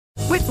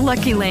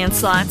Lucky Land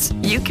Slots,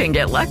 you can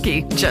get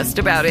lucky just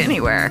about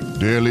anywhere.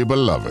 Dearly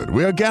beloved,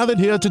 we are gathered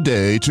here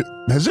today to...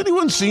 Has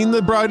anyone seen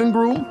the bride and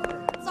groom?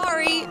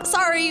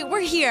 Sorry, we're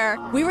here.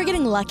 We were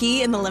getting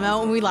lucky in the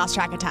limo and we lost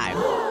track of time.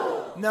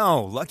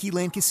 No, Lucky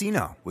Land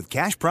Casino, with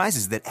cash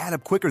prizes that add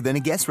up quicker than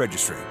a guest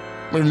registry.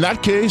 In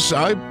that case,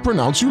 I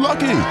pronounce you lucky.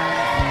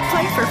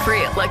 Play for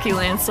free at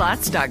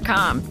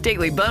LuckyLandSlots.com.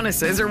 Daily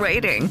bonuses are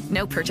waiting.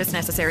 No purchase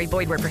necessary.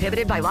 Void where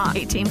prohibited by law.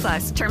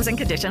 18+. Terms and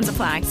conditions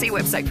apply. See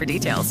website for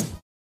details.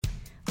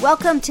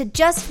 Welcome to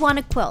Just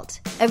Wanna Quilt,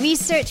 a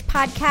research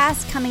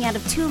podcast coming out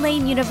of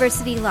Tulane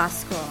University Law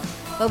School,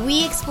 where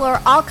we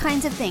explore all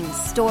kinds of things,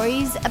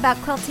 stories about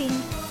quilting,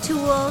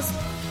 tools,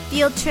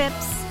 field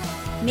trips,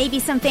 maybe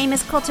some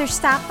famous quilters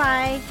stop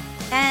by,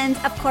 and,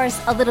 of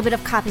course, a little bit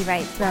of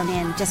copyright thrown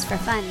in just for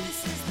fun.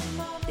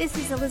 This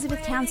is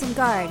Elizabeth Townsend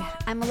Guard.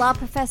 I'm a law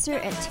professor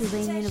at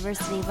Tulane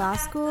University Law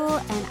School,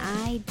 and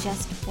I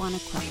just want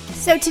to quilt.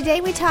 So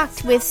today we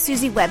talked with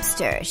Suzy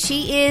Webster.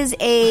 She is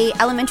a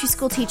elementary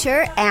school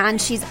teacher,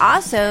 and she's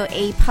also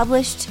a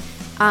published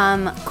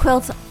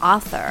quilt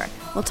author.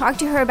 We'll talk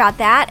to her about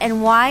that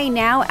and why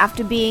now,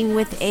 after being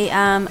with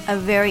a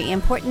very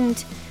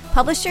important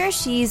publisher,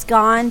 she's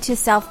gone to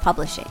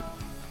self-publishing.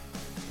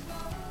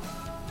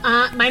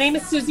 My name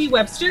is Suzy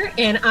Webster,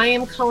 and I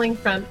am calling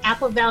from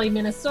Apple Valley,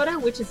 Minnesota,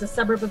 which is a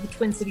suburb of the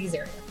Twin Cities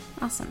area.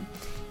 Awesome.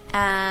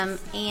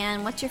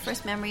 And what's your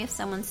first memory of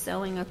someone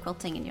sewing or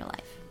quilting in your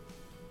life?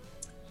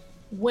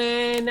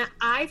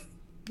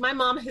 My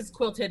mom has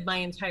quilted my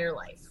entire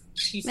life.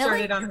 She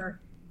started on her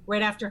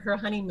right after her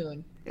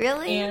honeymoon.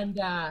 Really? And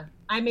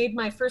I made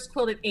my first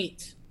quilt at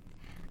 8.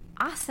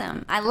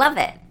 Awesome. I love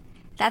it.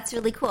 That's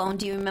really cool. And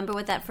do you remember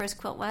what that first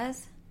quilt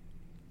was?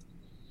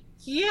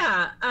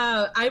 Yeah.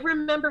 I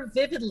remember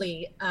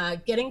vividly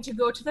getting to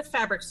go to the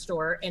fabric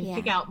store and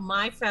pick out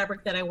my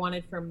fabric that I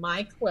wanted for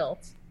my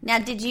quilt.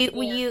 Now,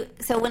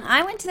 so when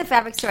I went to the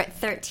fabric store at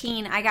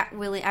 13, I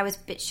was a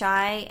bit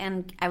shy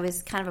and I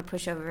was kind of a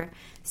pushover.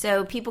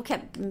 So people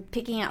kept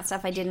picking out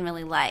stuff I didn't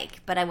really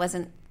like, but I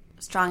wasn't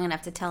strong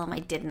enough to tell them I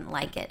didn't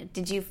like it.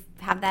 Did you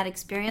have that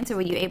experience, or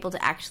were you able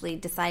to actually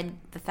decide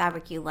the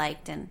fabric you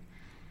liked? And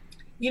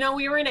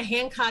we were in a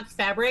Hancock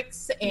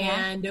Fabrics,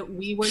 and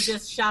we were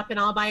just shopping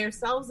all by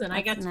ourselves, and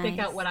I got to pick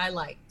out what I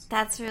liked.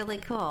 That's really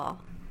cool.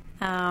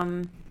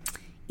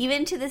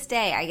 Even to this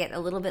day, I get a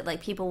little bit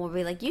like people will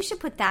be like, you should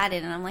put that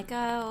in. And I'm like,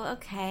 oh,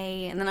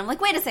 okay. And then I'm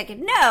like, wait a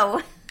second.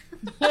 No.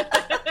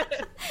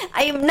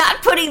 I am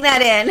not putting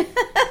that in.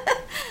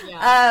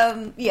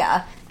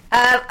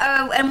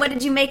 And what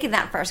did you make in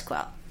that first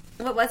quilt?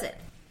 What was it?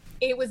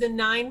 It was a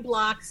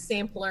 9-block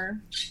sampler.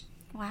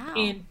 Wow.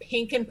 In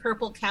pink and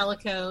purple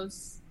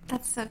calicos.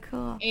 That's so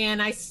cool.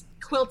 And I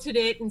quilted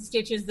it in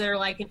stitches that are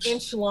like an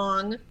inch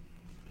long.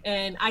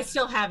 And I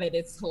still have it.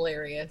 It's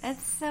hilarious.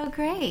 That's so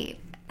great.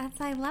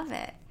 I love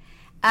it.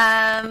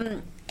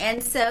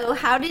 And so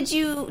how did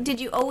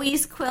you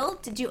always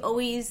quilt? Did you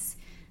always,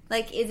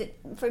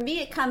 for me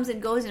it comes and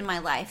goes in my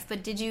life,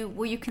 but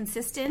were you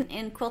consistent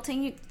in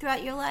quilting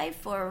throughout your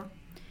life, or?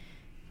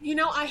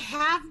 I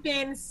have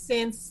been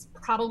since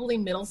probably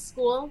middle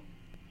school.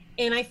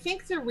 And I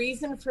think the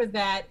reason for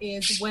that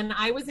is when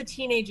I was a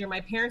teenager,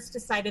 my parents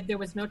decided there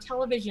was no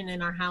television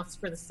in our house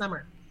for the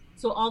summer.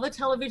 So all the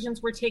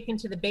televisions were taken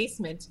to the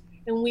basement,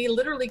 and we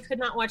literally could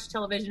not watch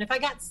television. If I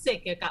got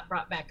sick, it got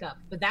brought back up,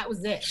 but that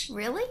was it.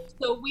 Really?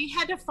 So we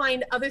had to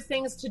find other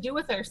things to do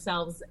with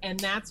ourselves, and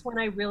that's when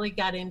I really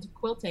got into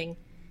quilting,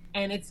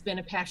 and it's been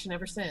a passion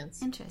ever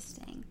since.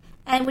 Interesting.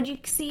 And would you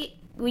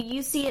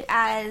see it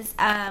as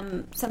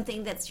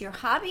something that's your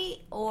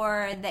hobby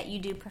or that you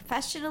do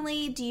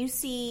professionally? Do you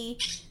see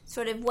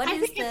sort of I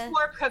think it's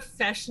more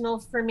professional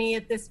for me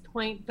at this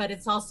point, but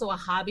it's also a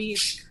hobby.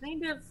 It's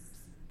kind of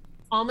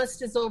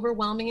almost as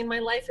overwhelming in my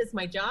life as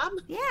my job.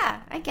 Yeah,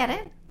 I get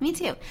it. Me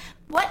too.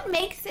 What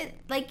makes it,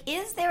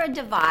 is there a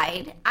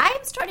divide?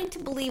 I'm starting to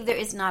believe there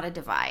is not a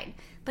divide.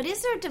 But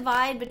is there a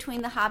divide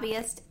between the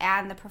hobbyist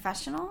and the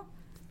professional?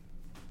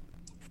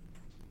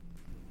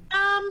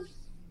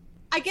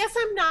 I guess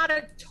I'm not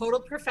a total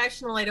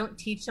professional. I don't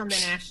teach on the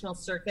national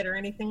circuit or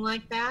anything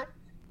like that.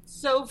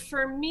 So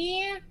for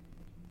me,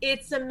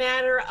 it's a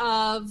matter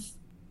of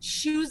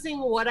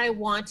choosing what I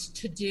want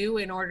to do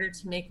in order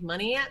to make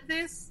money at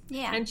this,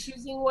 and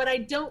choosing what I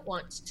don't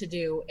want to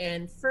do.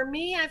 And for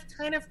me, I've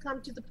kind of come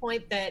to the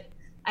point that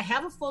I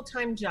have a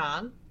full-time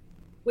job,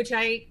 which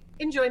I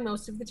enjoy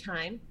most of the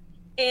time.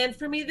 And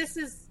for me, this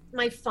is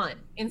my fun.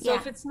 And so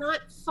if it's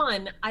not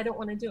fun, I don't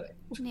want to do it.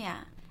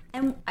 Yeah.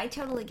 And I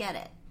totally get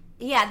it.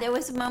 Yeah, there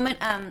was a moment,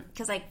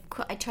 because I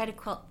try to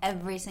quilt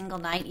every single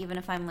night, even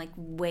if I'm,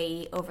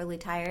 way overly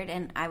tired,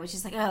 and I was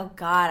just like, oh,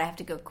 God, I have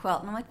to go quilt.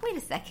 And I'm like, wait a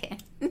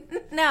second.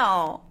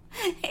 No.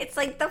 It's,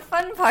 the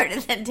fun part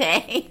of the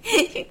day.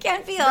 You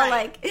can't be all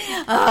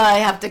oh, I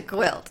have to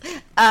quilt.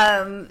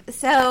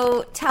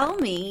 So tell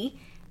me,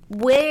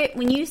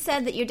 when you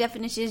said that your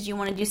definition is you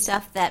want to do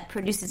stuff that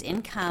produces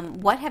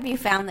income, what have you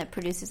found that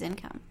produces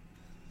income?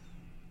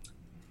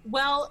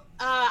 Well,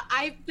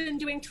 I've been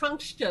doing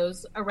trunk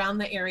shows around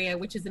the area,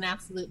 which is an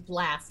absolute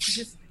blast.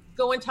 Just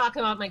go and talk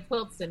about my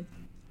quilts. And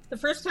the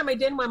first time I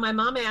did one, my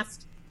mom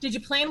asked, did you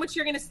plan what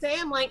you're going to say?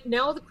 I'm like,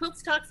 no, the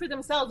quilts talk for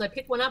themselves. I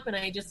pick one up and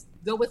I just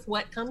go with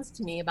what comes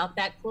to me about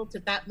that quilt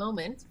at that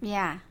moment.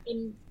 Yeah.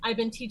 And I've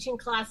been teaching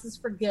classes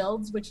for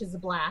guilds, which is a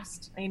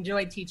blast. I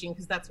enjoy teaching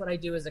because that's what I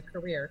do as a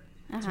career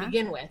to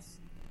begin with.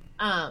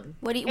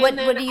 What do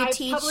you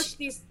teach?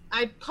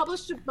 I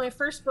published my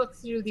first book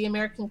through the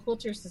American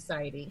Quilter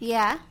Society.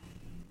 Yeah.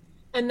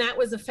 And that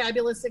was a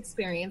fabulous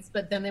experience,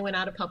 but then they went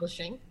out of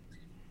publishing.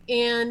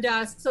 And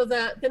so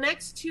the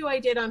next two I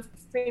did on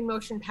frame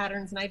motion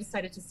patterns, and I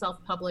decided to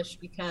self-publish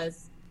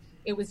because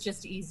it was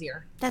just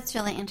easier. That's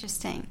really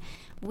interesting.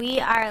 We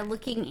are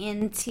looking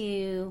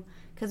into,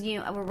 because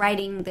we're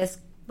writing this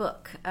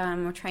book.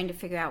 We're trying to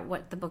figure out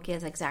what the book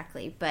is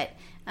exactly, but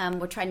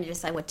we're trying to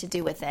decide what to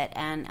do with it.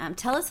 And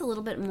tell us a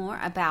little bit more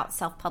about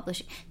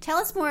self-publishing. Tell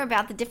us more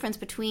about the difference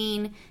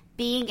between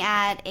being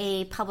at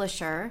a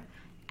publisher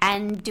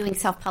and doing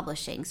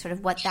self-publishing, sort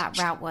of what that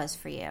route was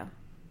for you.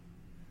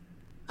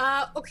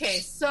 Okay,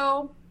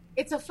 so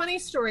it's a funny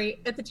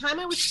story. At the time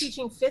I was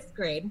teaching 5th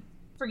grade,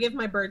 forgive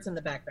my birds in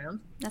the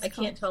background. That's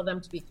cool. Can't tell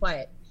them to be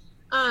quiet.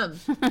 Do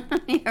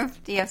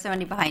you have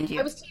somebody behind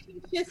you? I was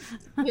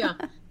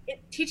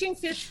teaching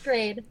 5th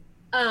grade.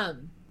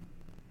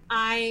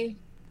 I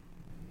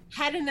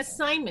had an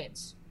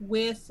assignment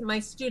with my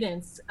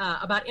students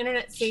about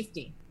internet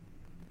safety.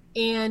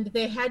 And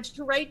they had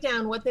to write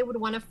down what they would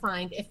want to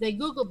find if they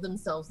Googled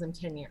themselves in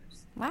 10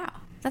 years. Wow,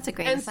 that's a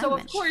great assignment. And so,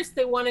 of course,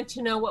 they wanted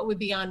to know what would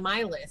be on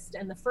my list.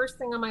 And the first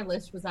thing on my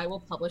list was I will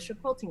publish a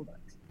quilting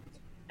book.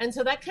 And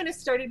so that kind of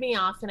started me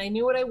off, and I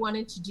knew what I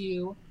wanted to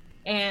do.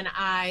 And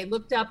I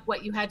looked up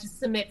what you had to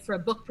submit for a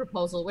book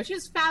proposal, which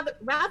is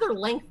rather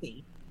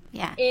lengthy.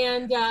 Yeah.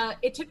 And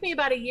it took me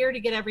about a year to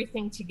get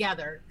everything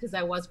together because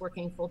I was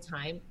working full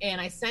time.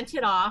 And I sent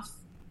it off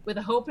with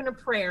a hope and a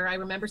prayer. I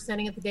remember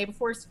sending it the day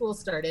before school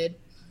started.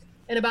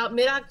 And about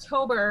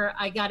mid-October,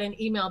 I got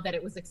an email that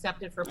it was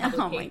accepted for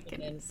publication. Oh, my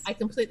goodness. And I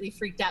completely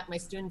freaked out my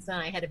students, and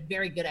I had a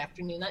very good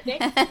afternoon that day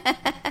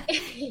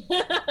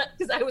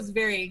because I was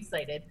very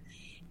excited.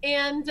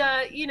 And,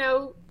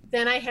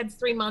 then I had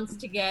 3 months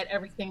to get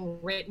everything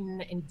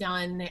written and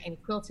done and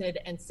quilted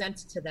and sent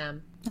to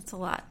them. That's a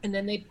lot. And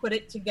then they put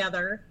it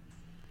together.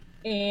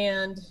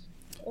 And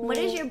what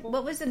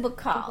was the book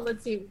called?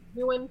 Let's see,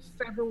 due in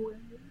February.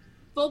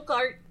 Folk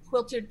Art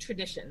Quilted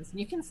Traditions. And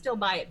you can still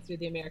buy it through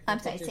the American I'm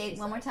sorry, Quilter say it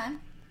one more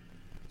time.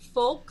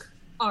 Folk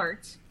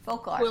Art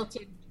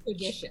Quilted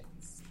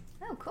Traditions.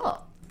 Oh,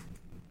 cool.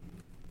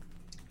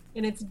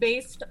 And it's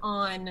based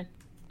on,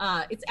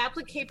 it's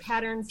applique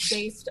patterns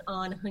based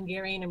on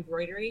Hungarian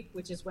embroidery,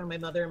 which is where my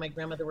mother and my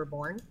grandmother were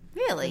born.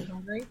 Really? In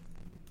Hungary.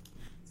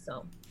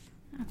 So.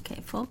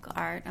 Okay, folk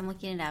art. I'm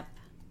looking it up.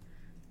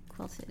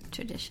 Quilted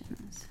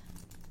Traditions.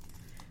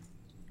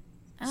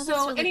 Oh,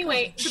 so really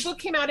anyway, cool. The book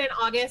came out in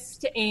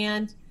August,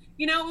 and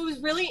it was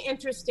really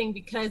interesting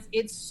because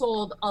it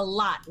sold a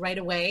lot right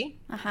away.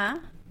 Uh-huh.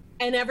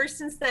 And ever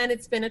since then,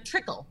 it's been a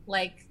trickle.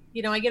 Like,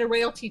 I get a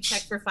royalty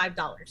check for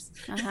 $5,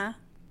 uh-huh,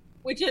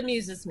 which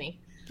amuses me.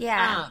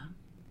 Yeah.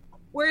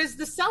 Whereas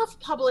the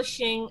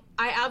self-publishing,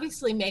 I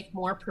obviously make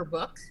more per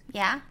book.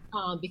 Yeah.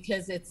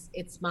 Because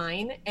it's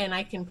mine, and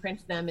I can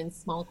print them in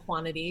small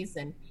quantities,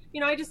 and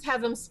I just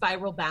have them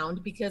spiral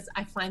bound because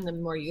I find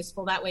them more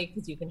useful that way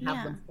because you can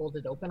have them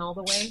folded open all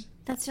the way.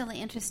 That's really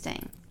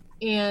interesting.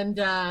 And,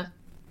 I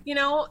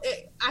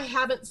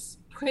haven't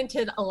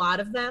printed a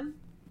lot of them,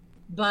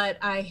 but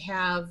I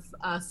have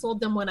sold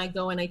them when I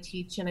go and I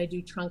teach and I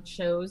do trunk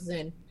shows.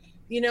 And,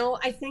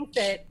 I think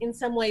that in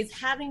some ways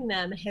having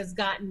them has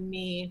gotten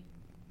me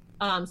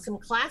some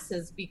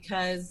classes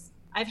because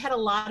I've had a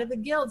lot of the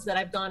guilds that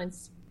I've gone and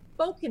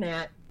spoken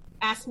at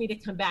ask me to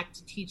come back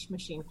to teach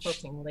machine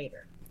quilting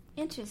later.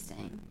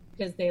 Interesting.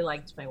 Because they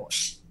liked my work.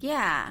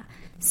 Yeah.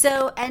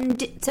 So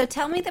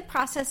tell me the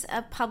process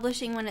of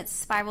publishing when it's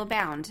spiral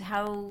bound.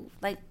 How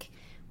it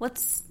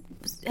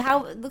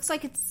looks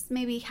like it's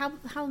maybe how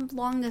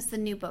long is the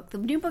new book? The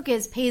new book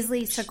is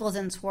Paisley Circles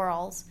and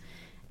Swirls.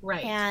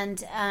 Right. And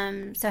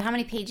so how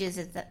many pages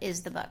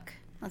is the book?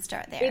 Let's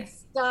start there.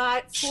 It's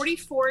got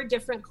 44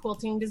 different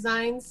quilting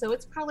designs, so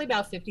it's probably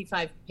about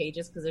 55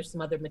 pages because there's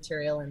some other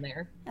material in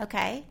there.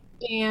 Okay.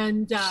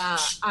 And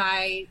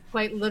I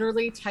quite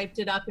literally typed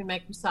it up in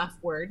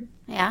Microsoft Word.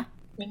 Yeah.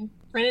 And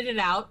printed it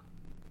out,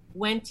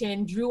 went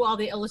in, drew all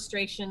the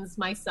illustrations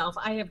myself.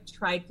 I have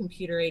tried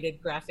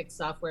computer-aided graphic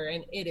software,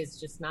 and it is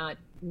just not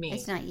me.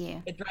 It's not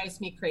you. It drives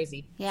me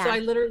crazy. Yeah. So I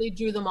literally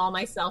drew them all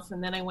myself,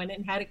 and then I went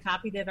and had it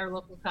copied at our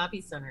local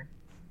copy center.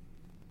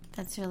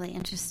 That's really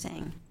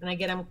interesting. And I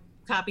get them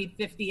copied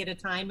 50 at a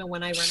time, and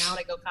when I run out,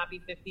 I go copy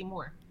 50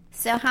 more.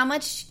 So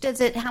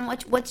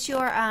what's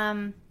your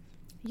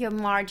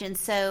margin?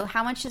 So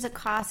how much does it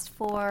cost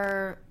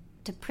to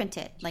print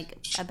it? Like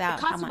about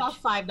how much? It costs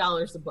about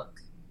 $5 a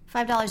book.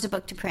 $5 a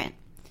book to print.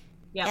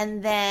 Yeah.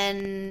 And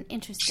then,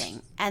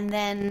 interesting. And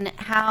then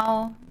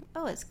how,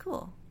 it's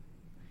cool.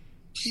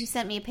 You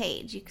sent me a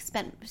page. You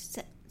spent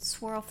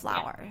Swirl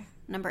Flower,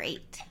 number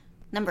 8.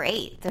 Number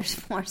 8.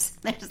 There's more.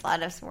 There's a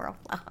lot of swirl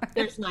flowers.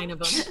 There's 9 of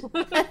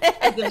them.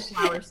 There's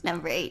flowers.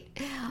 Number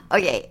 8.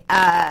 Okay.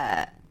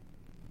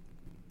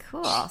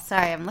 Cool.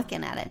 Sorry, I'm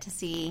looking at it to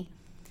see.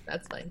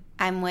 That's fine.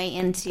 I'm way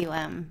into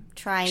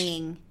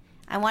trying.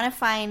 I want to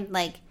find,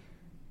 like,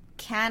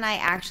 can I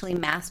actually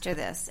master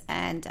this?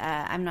 And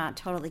I'm not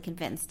totally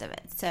convinced of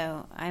it.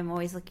 So I'm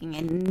always looking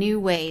at new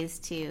ways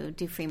to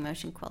do free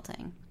motion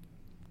quilting.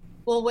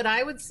 Well, what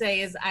I would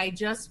say is I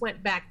just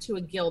went back to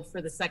a guild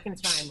for the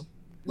second time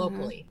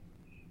locally.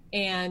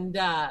 And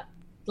the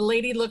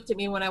lady looked at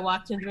me when I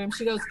walked into the room.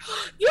 She goes,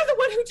 "You're the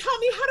one who taught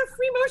me how to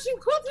free motion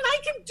quilt, and I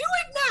can do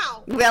it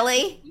now."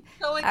 Really?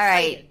 So all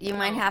right. You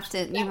might have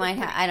to. You might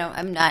have. I don't.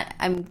 I'm not.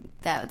 I'm.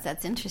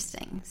 That's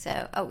interesting.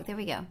 So, oh, there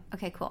we go.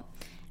 Okay, cool.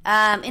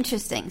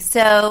 Interesting.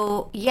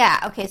 So,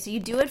 yeah. Okay. So you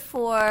do it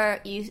for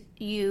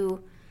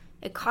you.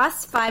 It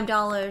costs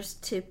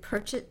 $5 to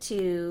purchase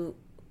to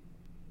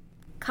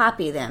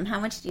copy them. How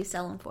much do you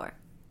sell them for?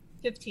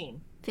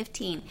 15.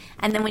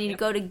 And then when you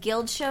go to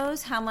guild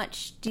shows, how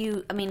much do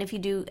you, I mean, if you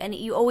do, and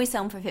you always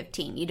sell them for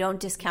 15, you don't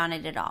discount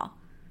it at all.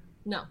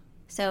 No.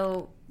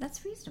 So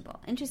that's reasonable.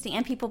 Interesting.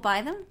 And people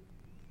buy them?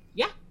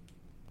 Yeah.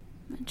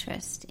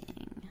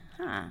 Interesting.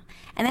 Huh.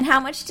 And then how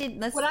much did,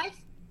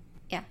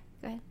 yeah,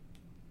 go ahead.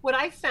 What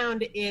I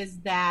found is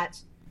that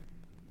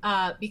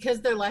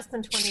because they're less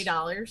than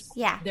 $20,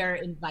 yeah, they're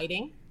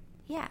inviting.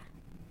 Yeah.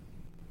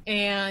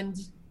 And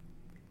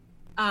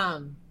I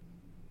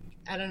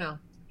don't know.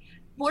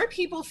 More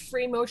people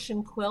free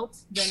motion quilt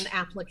than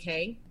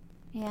applique.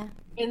 Yeah.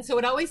 And so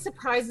it always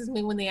surprises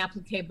me when the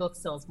applique book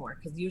sells more,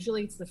 because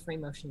usually it's the free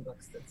motion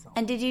books that sell.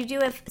 And did you do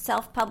a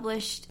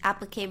self-published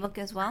applique book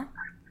as well?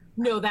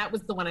 No, that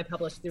was the one I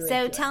published through.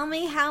 So tell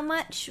me, how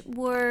much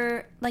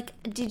were, like,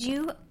 did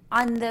you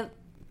on the,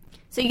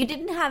 so you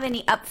didn't have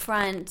any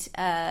upfront,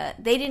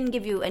 they didn't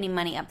give you any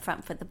money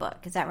upfront for the book,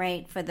 is that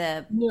right? For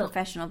the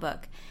professional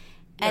book.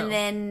 And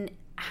then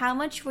how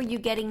much were you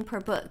getting per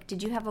book?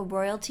 Did you have a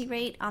royalty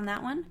rate on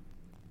that one?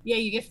 Yeah,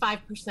 you get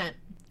 5%.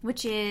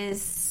 Which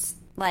is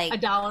like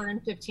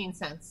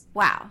 $1.15.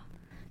 Wow.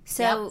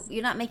 So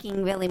you're not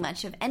making really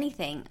much of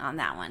anything on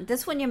that one.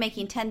 This one you're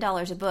making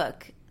 $10 a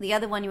book. The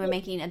other one you were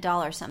making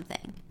 $1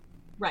 something.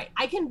 Right.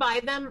 I can buy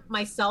them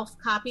myself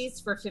copies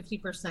for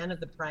 50%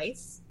 of the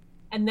price,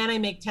 and then I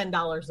make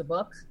 $10 a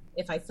book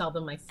if I sell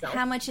them myself.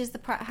 How much is the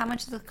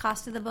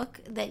cost of the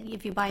book that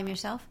if you buy them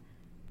yourself?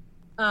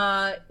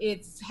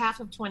 It's half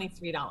of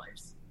 $23,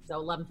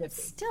 so $11.50.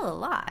 Still a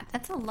lot.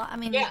 That's a lot. I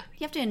mean, yeah.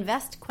 You have to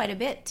invest quite a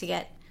bit to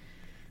get.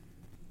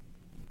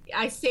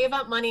 I save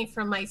up money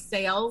from my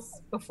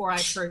sales before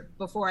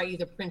I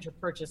either print or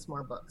purchase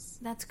more books.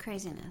 That's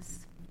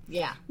craziness.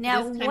 Yeah.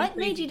 Now, what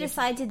made you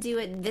decide to do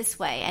it this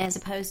way, as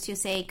opposed to,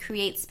 say,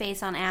 create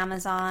space on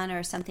Amazon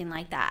or something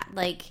like that?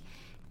 Like,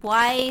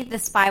 why the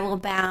spiral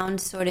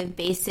bound sort of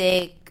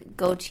basic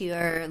go to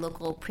your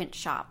local print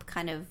shop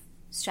kind of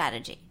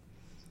strategy?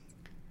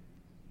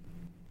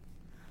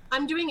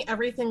 I'm doing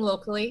everything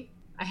locally.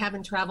 I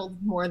haven't traveled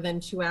more than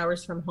 2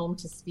 hours from home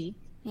to speak.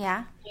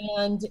 Yeah.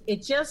 And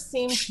it just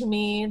seemed to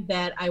me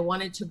that I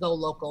wanted to go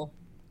local.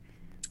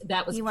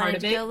 That was part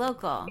of it. You wanted to go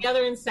local. The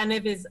other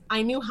incentive is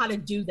I knew how to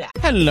do that.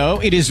 Hello,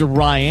 it is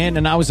Ryan,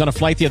 and I was on a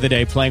flight the other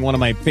day playing one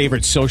of my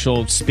favorite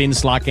social spin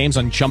slot games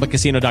on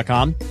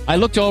ChumbaCasino.com. I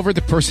looked over at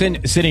the person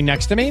sitting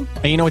next to me,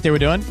 and you know what they were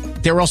doing?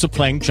 They were also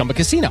playing Chumba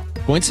Casino.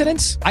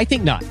 Coincidence? I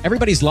think not.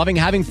 Everybody's loving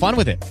having fun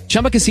with it.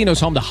 Chumba Casino is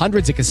home to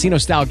hundreds of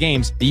casino-style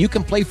games that you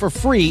can play for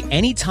free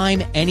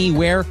anytime,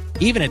 anywhere,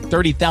 even at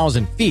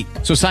 30,000 feet.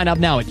 So sign up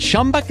now at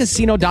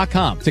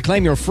ChumbaCasino.com to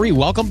claim your free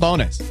welcome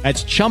bonus.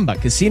 That's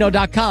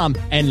ChumbaCasino.com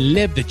and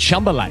live the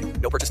Chumba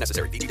life. No purchase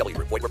necessary. VGW.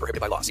 Void where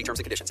prohibited by law. See terms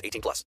and conditions.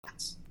 18+.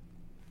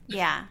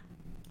 Yeah.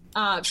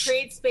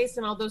 Create space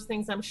and all those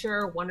things I'm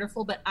sure are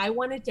wonderful, but I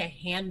wanted to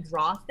hand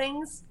draw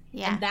things.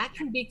 Yeah. And that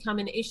can become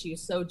an issue.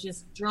 So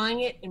just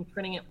drawing it and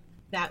printing it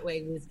that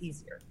way was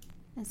easier.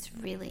 That's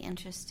really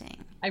interesting.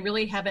 I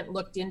really haven't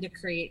looked into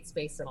Create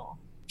Space at all.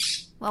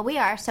 Well, we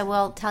are, so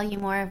we'll tell you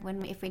more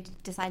if we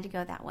decide to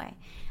go that way.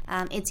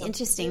 It's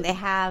interesting. They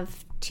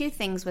have two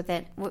things with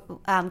it.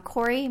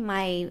 Corey,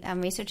 my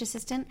research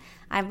assistant,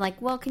 I'm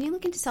like, well, can you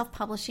look into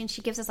self-publishing?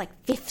 She gives us like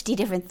 50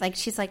 different, like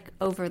she's like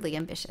overly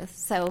ambitious.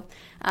 So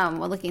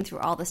we're looking through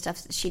all the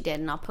stuff that she did,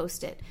 and I'll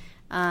post it.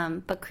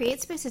 But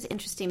CreateSpace is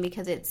interesting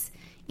because it's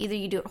either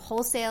you do it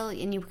wholesale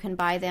and you can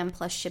buy them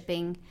plus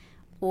shipping,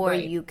 or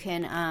you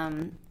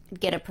can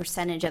get a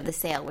percentage of the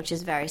sale, which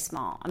is very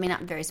small. I mean,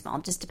 not very small.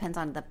 It just depends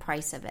on the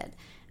price of it.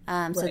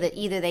 So that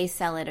either they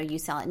sell it or you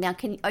sell it. Now,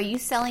 are you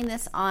selling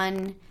this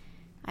on?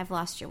 I've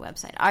lost your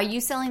website. Are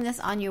you selling this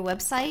on your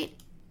website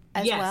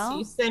as well? Yes.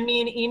 You send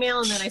me an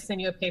email and then I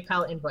send you a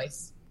PayPal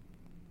invoice.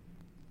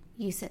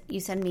 You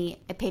send me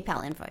a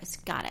PayPal invoice.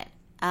 Got it.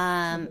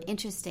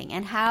 Interesting.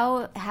 And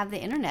how have the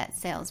internet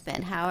sales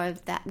been?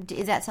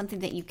 Is that something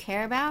that you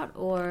care about,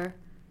 or?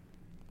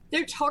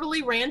 They're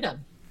totally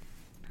random.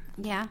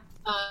 Yeah.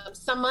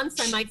 Some months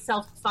I might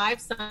sell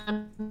 5,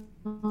 some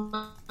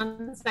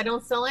months I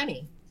don't sell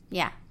any.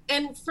 Yeah.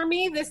 And for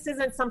me, this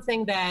isn't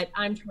something that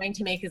I'm trying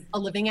to make a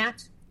living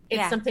at.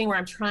 It's something where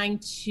I'm trying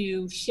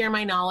to share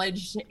my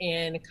knowledge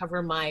and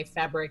cover my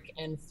fabric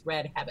and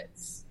thread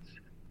habits.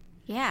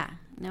 Yeah.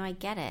 No, I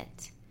get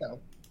it. So.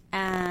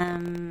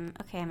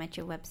 Okay, I'm at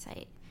your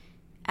website.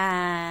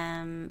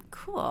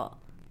 Cool.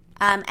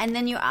 And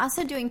then you're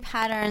also doing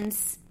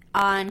patterns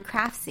on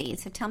Craftsy.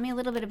 So tell me a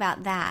little bit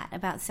about that,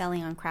 about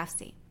selling on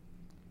Craftsy.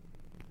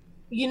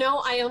 You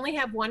know, I only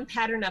have one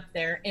pattern up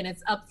there, and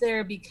it's up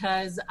there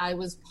because I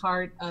was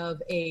part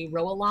of a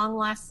row-along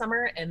last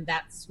summer, and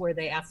that's where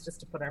they asked us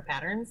to put our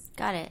patterns.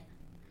 Got it.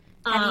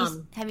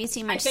 Have you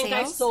seen my sales? I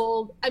think I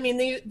sold,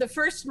 the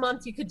first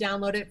month you could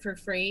download it for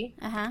free,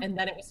 and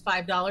then it was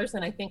 $5,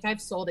 and I think I've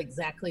sold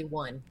exactly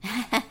one.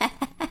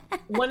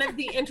 One of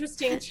the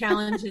interesting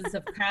challenges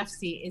of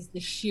Craftsy is the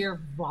sheer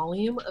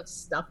volume of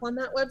stuff on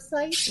that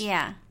website.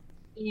 Yeah.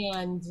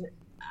 And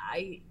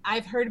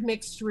I've heard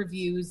mixed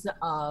reviews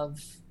of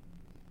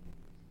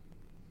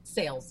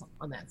sales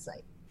on that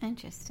site.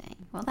 Interesting.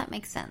 Well, that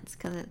makes sense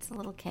because it's a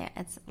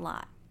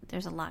lot.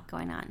 There's a lot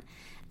going on.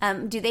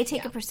 Do they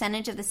take a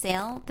percentage of the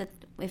sale that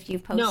if you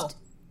post? No,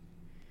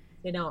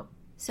 they don't.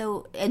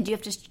 So, do you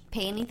have to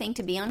pay anything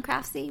to be on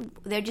Craftsy?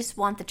 They just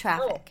want the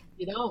traffic. No,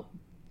 you don't.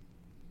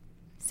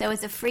 So,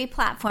 it's a free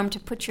platform to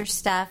put your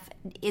stuff.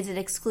 Is it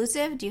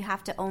exclusive? Do you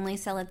have to only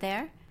sell it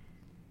there?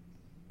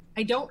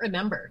 I don't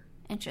remember.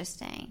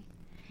 Interesting.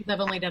 I've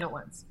only done it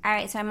once. All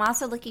right, so I'm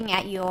also looking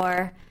at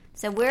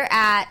so we're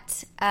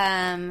at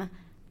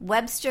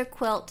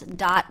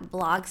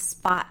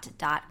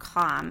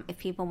websterquilt.blogspot.com if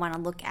people want to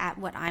look at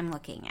what I'm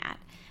looking at.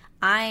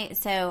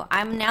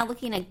 I'm now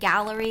looking at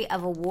gallery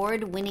of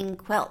award-winning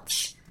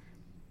quilts.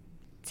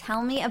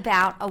 Tell me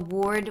about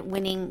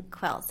award-winning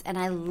quilts. And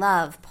I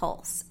love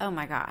Pulse. Oh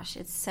my gosh,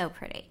 it's so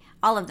pretty.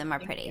 All of them are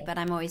pretty, but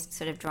I'm always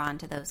sort of drawn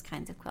to those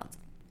kinds of quilts.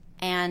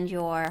 And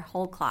your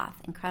whole cloth,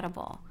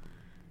 incredible.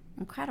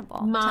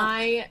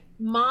 My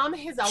mom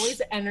has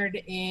always entered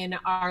in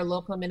our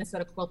local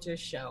Minnesota Quilters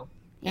show.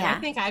 And I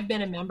think I've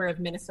been a member of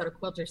Minnesota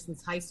Quilters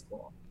since high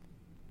school.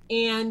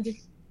 And,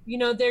 you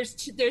know, there's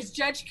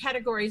judge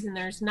categories and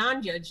there's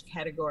non-judge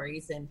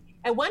categories. And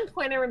at one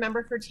point I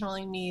remember her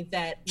telling me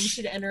that we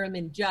should enter them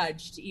in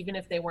judged, even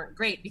if they weren't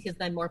great, because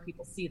then more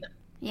people see them.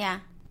 Yeah.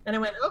 And I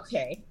went,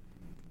 okay.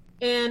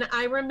 And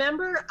I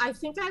remember, I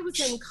think I was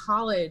in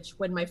college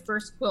when my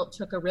first quilt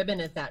took a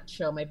ribbon at that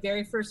show, my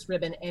very first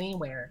ribbon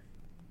anywhere.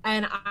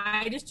 And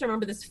I just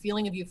remember this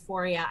feeling of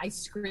euphoria. I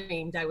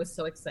screamed. I was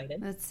so excited.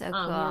 That's so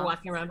cool. We were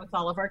walking around with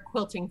all of our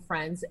quilting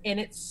friends, and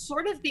it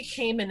sort of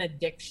became an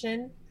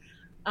addiction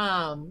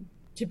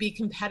to be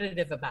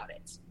competitive about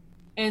it.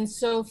 And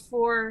so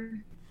for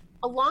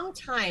a long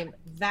time,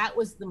 that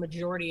was the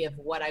majority of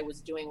what I was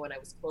doing when I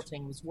was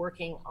quilting, was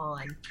working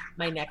on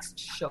my next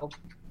show.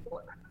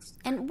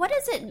 And what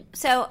is it?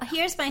 So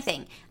here's my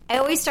thing. I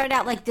always start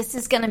out like, this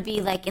is going to be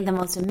like in the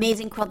most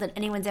amazing quilt that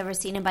anyone's ever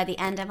seen. And by the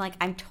end, I'm like,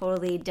 I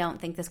totally don't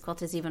think this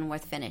quilt is even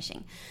worth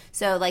finishing.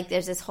 So like,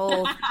 there's this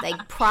whole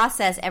like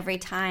process every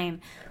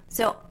time.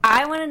 So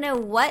I want to know,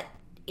 what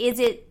is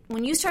it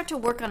when you start to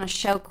work on a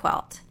show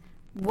quilt?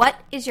 What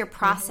is your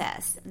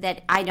process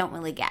that I don't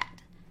really get?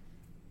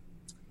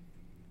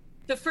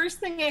 The first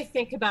thing I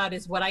think about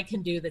is what I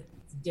can do that's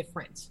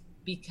different,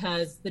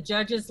 because the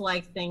judges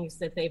like things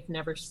that they've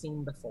never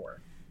seen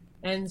before.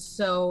 And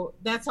so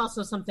that's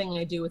also something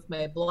I do with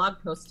my blog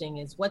posting,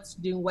 is what's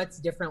new, what's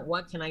different,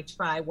 what can I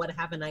try, what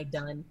haven't I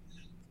done?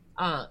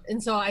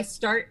 And so I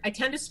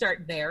tend to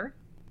start there.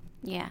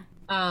 Yeah.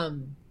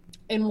 And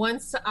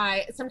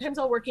sometimes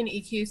I'll work in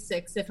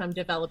EQ6 if I'm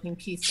developing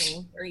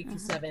piecing, or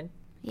EQ7.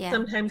 Yeah.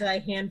 Sometimes I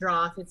hand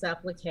draw if it's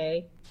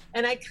applique.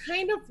 And I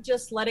kind of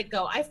just let it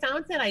go. I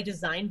found that I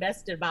design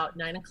best at about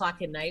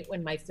 9:00 at night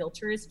when my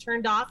filter is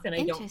turned off and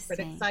I don't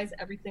criticize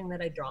everything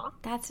that I draw.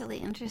 That's really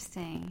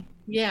interesting.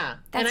 Yeah.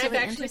 That's and I've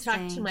really actually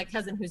talked to my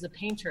cousin who's a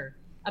painter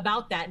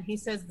about that, and he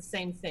says the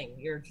same thing.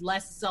 You're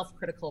less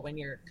self-critical when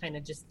you're kind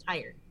of just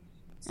tired.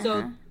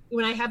 So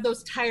when I have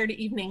those tired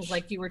evenings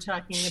like you were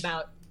talking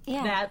about,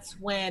 that's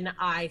when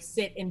I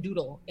sit and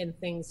doodle and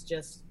things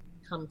just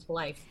come to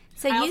life.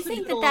 So you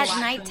think that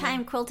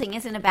nighttime quilting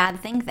isn't a bad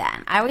thing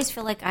then? I always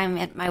feel like I'm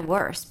at my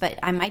worst, but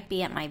I might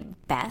be at my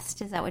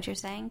best. Is that what you're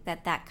saying?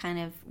 That kind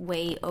of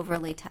way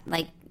overly,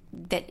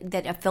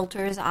 that a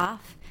filter is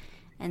off?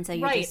 And so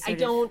you're just I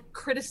don't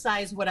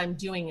criticize what I'm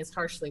doing as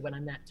harshly when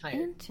I'm that tired.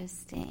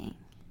 Interesting.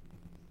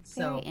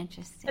 Very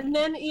interesting. And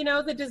then,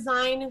 the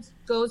design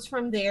goes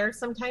from there.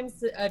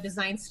 Sometimes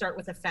designs start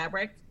with a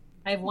fabric.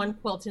 I have one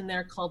quilt in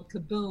there called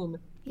Kaboom.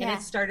 And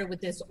it started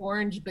with this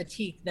orange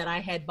batik that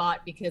I had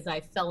bought because I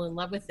fell in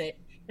love with it.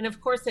 And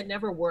of course it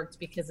never worked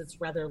because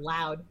it's rather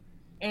loud.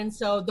 And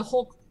so the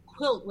whole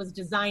quilt was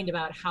designed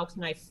about how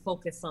can I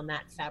focus on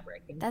that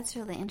fabric. And that's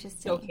really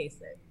interesting. Showcase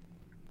it.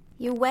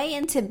 You're way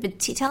into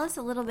batik. Tell us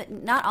a little bit.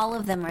 Not all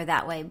of them are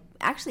that way.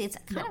 Actually, it's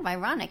kind of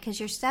ironic because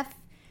your stuff,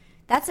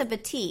 that's a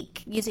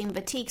batik, using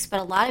batiks,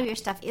 but a lot of your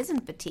stuff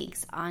isn't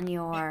batiks on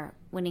your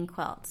winning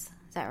quilts.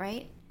 Is that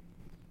right?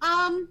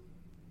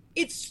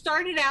 It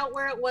started out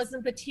where it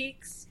wasn't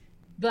batiks,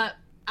 but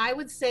I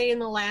would say in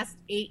the last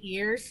 8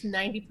 years,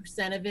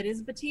 90% of it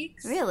is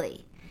batiks.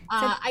 Really?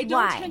 I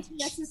don't tend to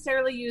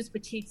necessarily use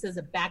batiks as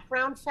a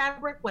background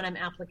fabric when I'm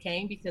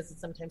appliquing because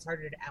it's sometimes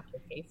harder to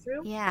applique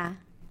through. Yeah.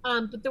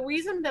 But the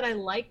reason that I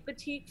like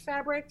batik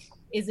fabric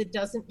is it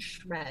doesn't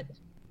shred.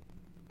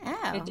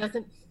 Oh. It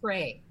doesn't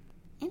fray.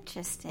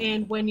 Interesting.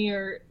 And when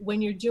you're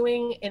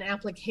doing an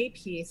applique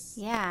piece,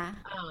 yeah,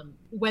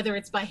 whether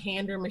it's by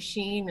hand or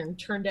machine and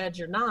turned edge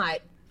or not,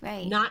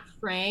 right, not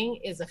fraying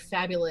is a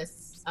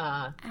fabulous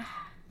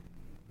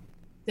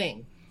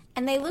thing.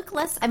 And they look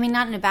less, I mean,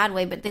 not in a bad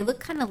way, but they look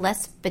kind of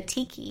less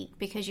batik-y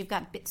because you've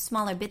got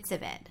smaller bits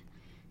of it.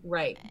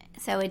 Right.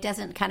 So it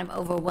doesn't kind of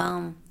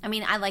overwhelm. I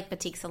mean, I like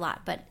batiks a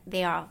lot, but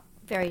they are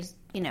very,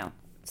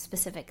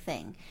 specific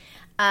thing.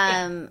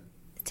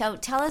 So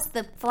tell us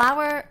the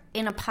flower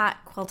in a pot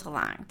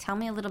quilt-along. Tell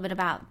me a little bit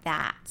about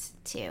that,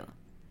 too.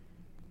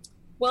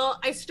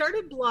 Well, I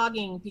started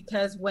blogging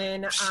because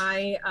when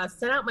I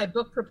sent out my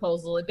book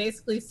proposal, it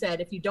basically said,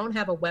 if you don't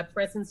have a web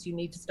presence, you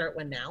need to start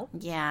one now.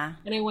 Yeah.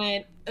 And I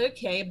went,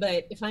 okay,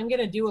 but if I'm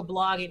going to do a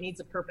blog, it needs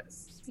a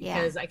purpose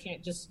because I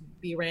can't just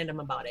be random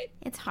about it.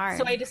 It's hard.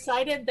 So I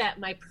decided that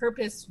my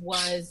purpose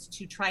was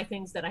to try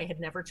things that I had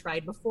never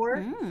tried before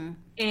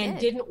and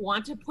didn't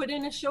want to put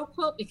in a show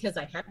quilt because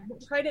I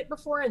hadn't tried it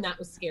before, and that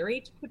was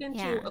scary to put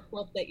into a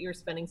quilt that you're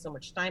spending so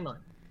much time on.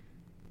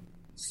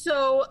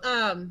 So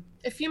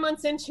a few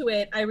months into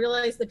it, I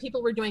realized that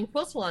people were doing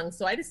quilt-alongs,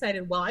 so I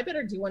decided, well, I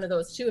better do one of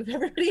those too if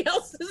everybody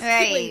else is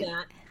doing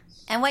that.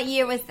 And what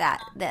year was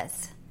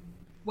this?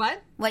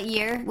 What? What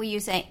year were you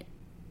saying?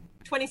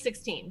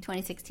 2016.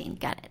 2016,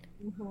 got it.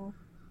 Mm-hmm.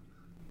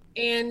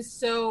 And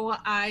so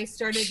I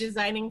started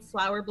designing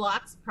flower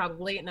blocks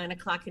probably at 9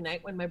 o'clock at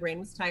night when my brain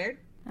was tired.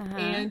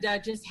 And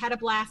just had a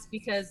blast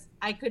because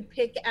I could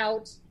pick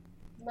out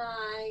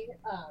my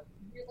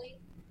really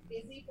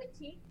busy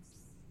batiks.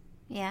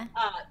 Yeah.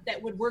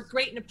 That would work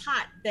great in a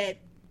pot that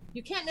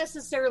you can't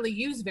necessarily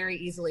use very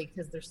easily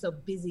because they're so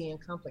busy and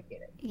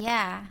complicated.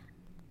 Yeah.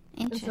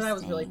 Interesting. And so that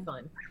was really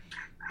fun.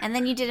 And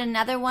then you did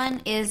another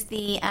one, is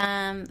the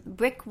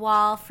brick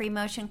wall free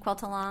motion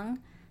quilt along.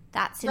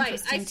 That's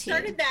interesting I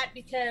started that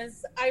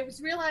because I was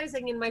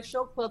realizing in my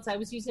show quilts I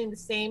was using the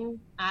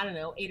same,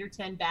 8 or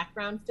 10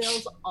 background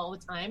fills all the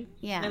time.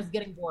 Yeah. And I was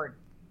getting bored.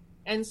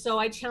 And so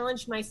I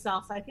challenged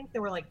myself. I think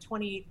there were like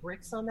 28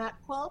 bricks on that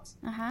quilt.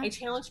 I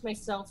challenged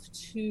myself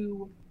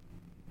to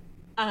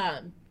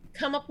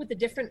come up with a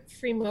different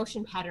free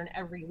motion pattern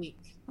every week.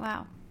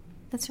 Wow.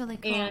 That's really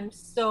cool. And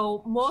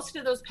so most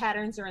of those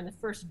patterns are in the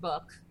first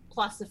book,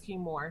 plus a few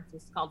more.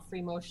 It's called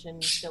Free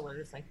Motion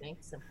Fillers, I think,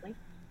 simply.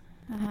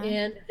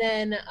 And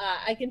then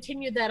I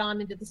continued that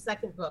on into the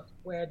second book,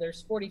 where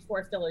there's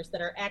 44 fillers that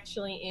are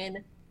actually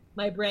in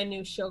my brand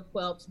new show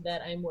quilt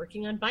that I'm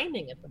working on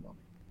binding at the moment.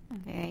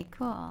 Very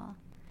cool.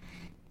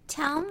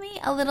 Tell me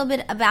a little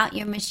bit about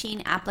your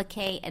Machine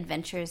Applique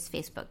Adventures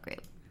Facebook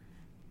group.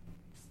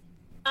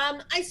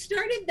 I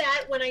started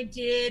that when I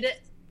did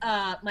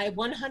my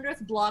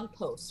 100th blog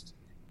post,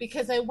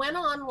 because I went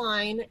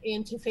online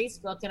into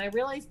Facebook and I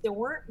realized there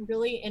weren't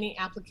really any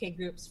applique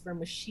groups for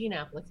machine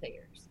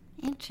appliqueurs.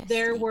 Interesting.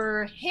 There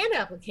were hand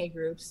applique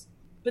groups,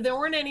 but there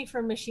weren't any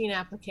for machine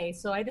applique.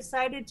 So I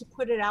decided to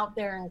put it out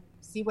there and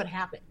see what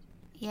happened.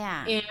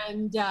 Yeah.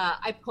 And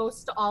I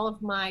post all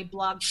of my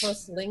blog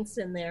post links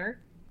in there.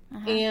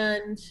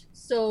 And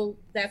so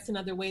that's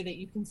another way that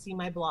you can see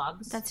my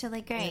blogs. That's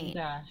really great.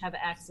 And have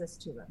access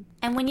to them.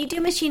 And when you do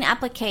machine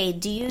applique,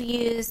 do you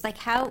use,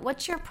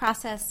 what's your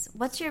process?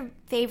 What's your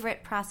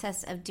favorite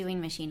process of doing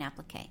machine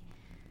applique?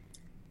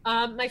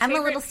 I'm a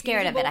little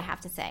scared of it, I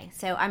have to say.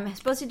 So I'm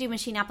supposed to do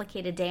machine applique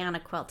a day on a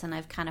quilt, and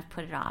I've kind of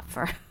put it off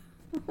for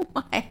a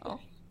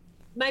while.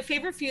 My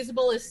favorite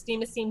fusible is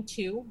Steam-A-Seam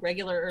 2,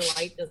 regular or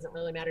light, doesn't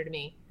really matter to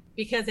me,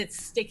 because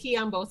it's sticky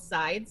on both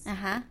sides.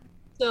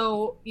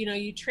 So,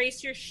 you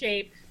trace your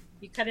shape,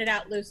 you cut it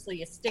out loosely,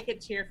 you stick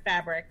it to your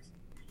fabric,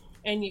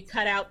 and you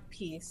cut out the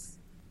piece.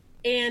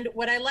 And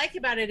what I like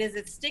about it is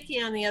it's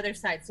sticky on the other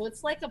side. So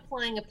it's like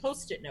applying a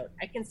Post-it note.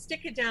 I can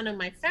stick it down on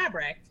my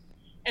fabric,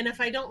 and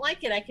if I don't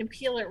like it, I can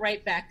peel it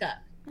right back up.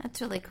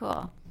 That's really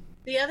cool.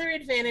 The other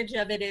advantage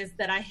of it is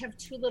that I have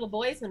 2 little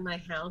boys in my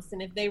house,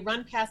 and if they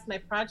run past my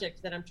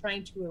project that I'm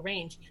trying to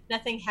arrange,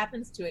 nothing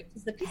happens to it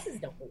because the pieces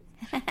don't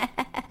move.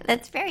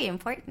 That's very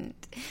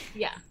important.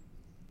 Yeah.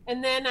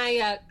 And then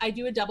I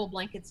do a double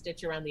blanket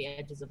stitch around the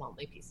edges of all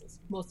my pieces,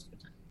 most of the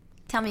time.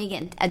 Tell me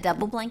again, a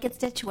double blanket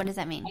stitch? What does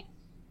that mean?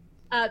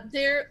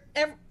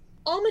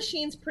 All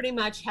machines pretty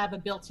much have a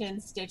built-in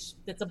stitch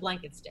that's a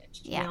blanket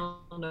stitch. Yeah. We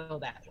all know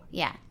that one.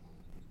 Yeah.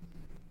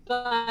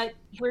 But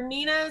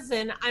Bernina's,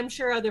 and I'm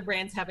sure other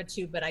brands have it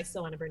too, but I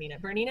still want a Bernina.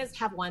 Bernina's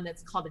have one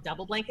that's called a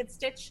double blanket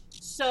stitch.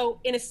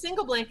 So in a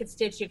single blanket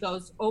stitch, it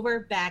goes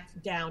over, back,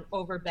 down,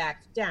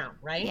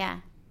 right? Yeah.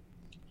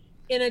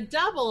 In a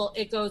double,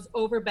 it goes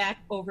over,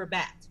 back,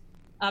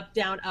 up,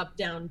 down,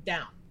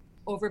 down,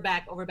 over,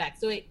 back.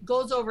 So it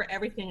goes over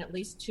everything at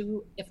least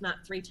 2, if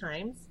not 3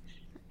 times.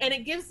 And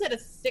it gives it a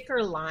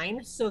thicker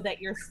line so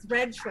that your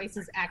thread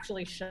choices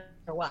actually show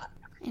up.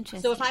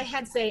 Interesting. So if I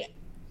had, say,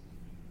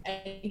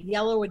 a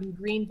yellow and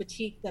green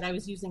batik that I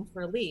was using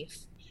for a leaf,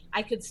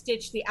 I could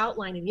stitch the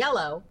outline in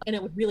yellow and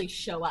it would really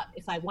show up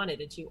if I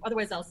wanted it to.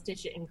 Otherwise, I'll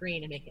stitch it in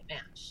green and make it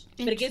match.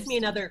 But it gives me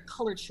another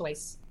color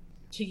choice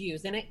to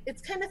use. And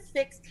it's kind of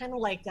thick, kind of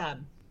like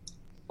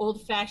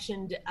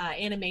old-fashioned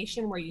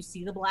animation where you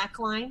see the black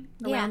line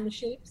around the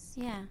shapes.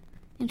 Yeah,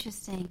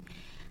 interesting.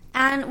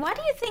 And why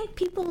do you think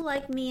people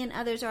like me and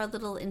others are a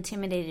little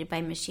intimidated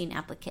by machine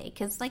applique?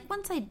 Because, like,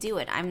 once I do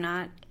it, I'm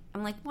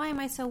like, why am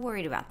I so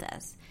worried about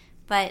this?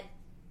 But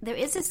there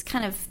is this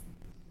kind of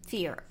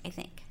fear, I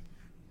think.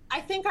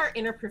 I think our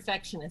inner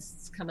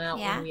perfectionists come out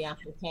when we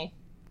applique.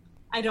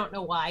 I don't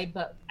know why,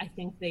 but I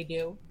think they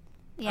do.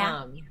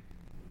 Yeah.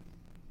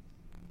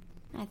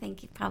 I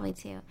think you probably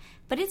too.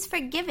 But it's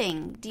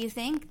forgiving. Do you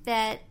think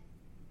that...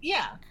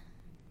 Yeah.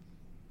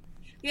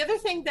 The other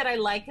thing that I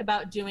like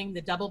about doing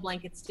the double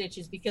blanket stitch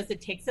is because it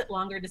takes it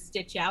longer to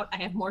stitch out. I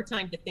have more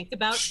time to think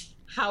about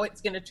how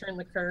it's going to turn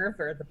the curve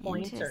or the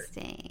point.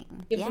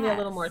 Interesting. Gives me a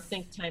little more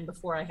think time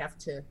before I have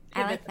to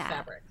pivot the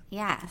fabric.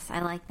 Yes, I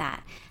like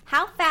that.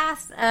 How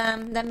fast,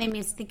 that made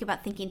me think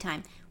about thinking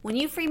time. When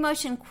you free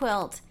motion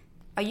quilt,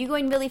 are you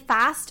going really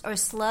fast or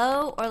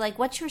slow? Or like,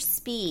 what's your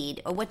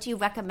speed? Or what do you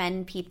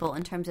recommend people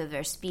in terms of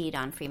their speed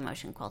on free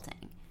motion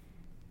quilting?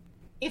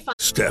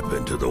 Step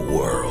into the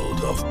world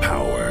of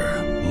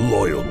power,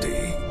 loyalty,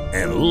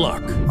 and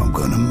luck. I'm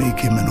gonna make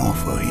him an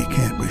offer he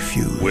can't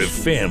refuse. With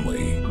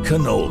family,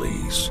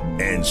 cannolis,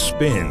 and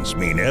spins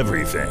mean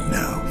everything.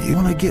 Now, you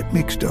wanna get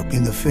mixed up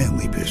in the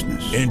family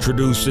business.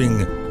 Introducing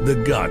The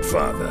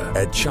Godfather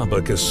at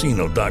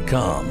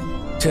ChumbaCasino.com.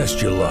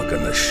 Test your luck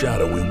in the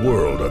shadowy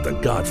world of The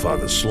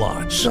Godfather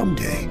slot.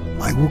 Someday,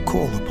 I will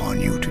call upon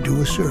you to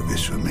do a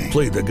service for me.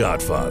 Play The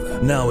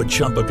Godfather now at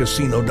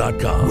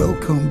ChumbaCasino.com.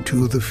 Welcome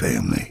to the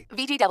family.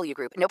 VGW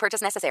Group. No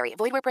purchase necessary.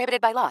 Void where prohibited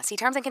by law. See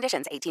terms and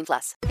conditions.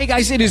 18+. Hey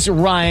guys, it is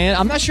Ryan.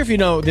 I'm not sure if you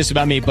know this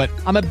about me, but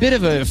I'm a bit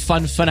of a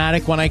fun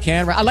fanatic when I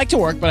can. I like to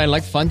work, but I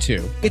like fun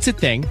too. It's a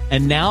thing.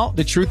 And now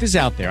the truth is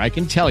out there. I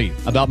can tell you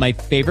about my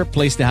favorite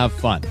place to have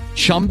fun.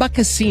 Chumba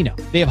Casino.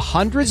 They have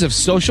hundreds of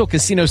social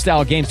casino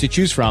style games to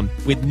choose from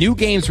with new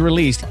games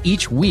released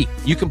each week.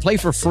 You can play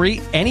for free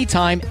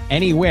anytime,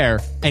 anywhere.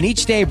 And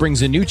each day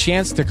brings a new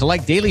chance to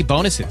collect daily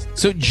bonuses.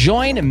 So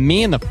join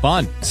me in the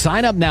fun.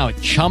 Sign up now at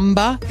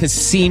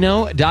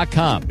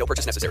ChumbaCasino.com. No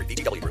purchase necessary.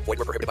 VGW Group. Void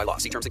where prohibited by law.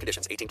 See terms and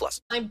conditions.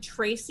 18+. I'm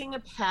tracing a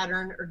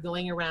pattern or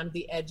going around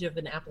the edge of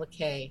an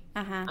applique.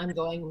 I'm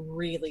going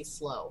really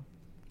slow.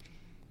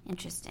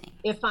 Interesting.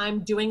 If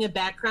I'm doing a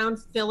background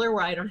filler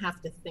where I don't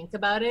have to think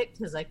about it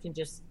because I can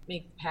just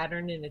make the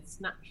pattern and it's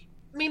not...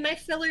 I mean, my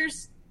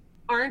fillers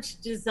aren't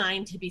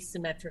designed to be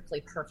symmetrically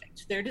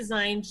perfect. They're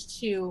designed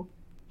to...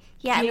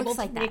 Yeah, be it able looks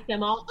to like make that.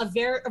 them all a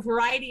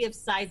variety of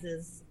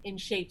sizes and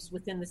shapes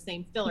within the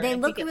same filler. They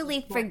look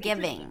really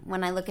forgiving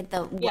when I look at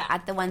the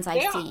ones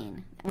I've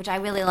seen, which I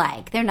really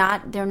like. They're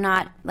not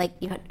like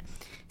you.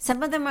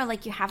 Some of them are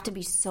like you have to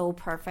be so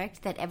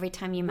perfect that every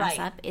time you mess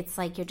up, it's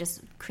like you're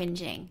just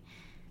cringing.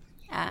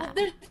 Well,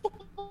 there's a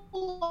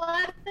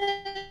lot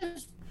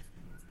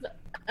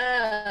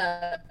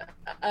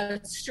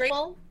of straight,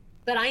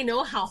 but I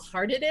know how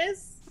hard it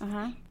is.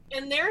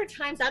 And there are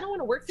times I don't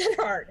want to work that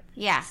hard.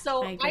 Yeah.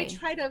 So I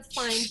try to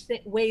find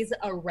ways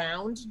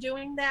around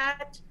doing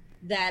that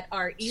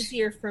are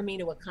easier for me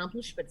to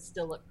accomplish, but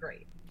still look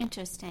great.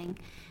 Interesting.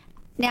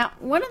 Now,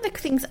 one of the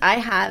things I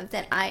have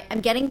that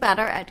I'm getting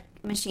better at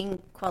machine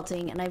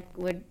quilting, and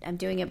I'm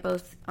doing it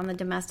both on the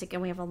domestic,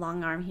 and we have a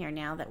long arm here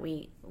now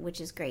which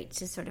is great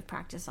to sort of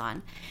practice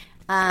on.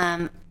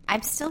 I'm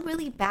still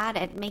really bad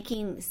at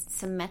making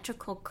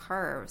symmetrical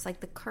curves. Like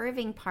the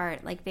curving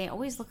part, like they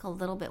always look a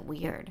little bit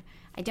weird.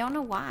 I don't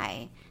know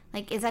why.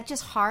 Like, is that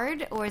just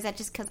hard, or is that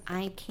just because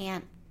I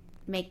can't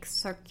make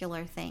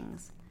circular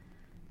things?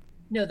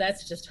 No,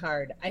 that's just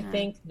hard. I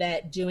think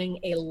that doing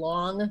a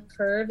long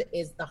curve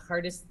is the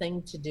hardest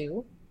thing to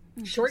do.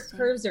 Short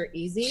curves are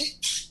easy.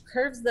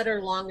 Curves that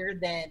are longer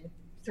than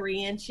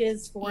 3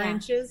 inches, 4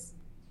 inches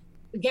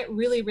get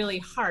really, really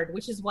hard,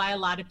 which is why a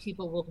lot of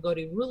people will go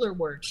to ruler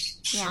work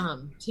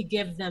to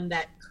give them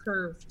that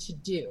curve to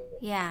do.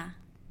 Yeah.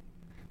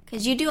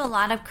 Because you do a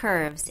lot of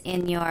curves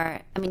in you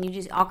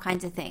do all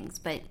kinds of things,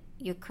 but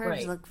your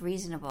curves look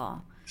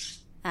reasonable.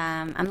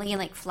 I'm looking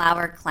like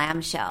flower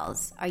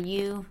clamshells. Are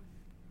you...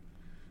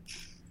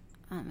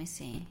 Oh, let me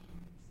see.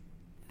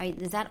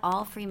 Is that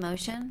all free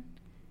motion?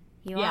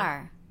 You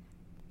are.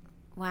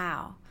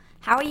 Wow.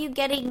 How are you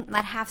getting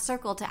that half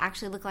circle to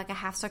actually look like a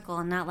half circle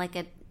and not like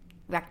a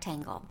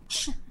rectangle?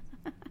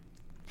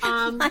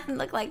 Mine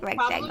look like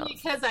rectangles. Probably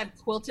because I've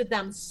quilted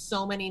them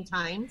so many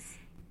times.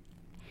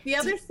 The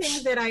other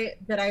thing that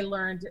I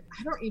learned,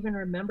 I don't even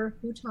remember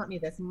who taught me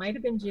this. It might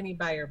have been Ginny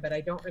Beyer, but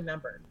I don't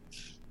remember.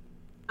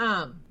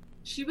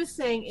 She was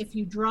saying if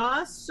you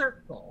draw a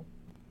circle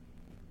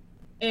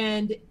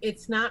and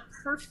it's not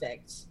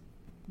perfect,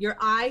 your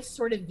eye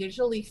sort of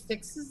visually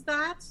fixes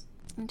that.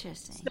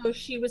 Interesting. So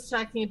she was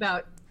talking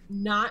about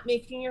not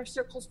making your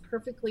circles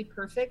perfectly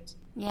perfect.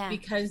 Yeah.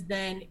 Because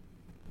then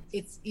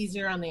it's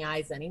easier on the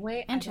eyes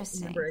anyway.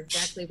 Interesting. I don't remember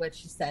exactly what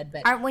she said,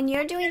 but when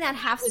you're doing that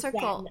half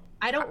circle,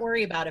 I don't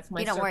worry about if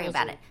my you don't worry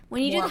about it.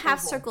 When you do more the half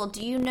oval. circle,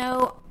 do you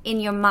know in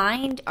your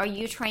mind, are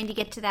you trying to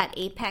get to that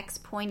apex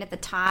point at the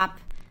top?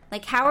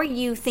 Like, how are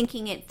you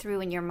thinking it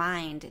through in your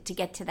mind to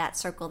get to that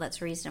circle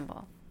that's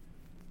reasonable?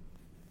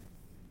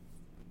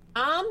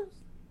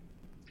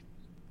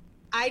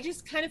 I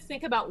just kind of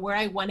think about where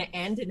I want to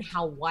end and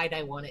how wide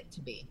I want it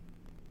to be.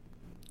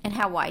 And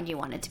how wide you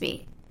want it to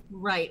be.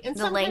 Right. And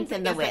the length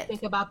and the width. I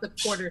think about the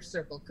quarter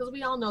circle because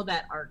we all know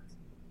that arc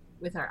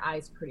with our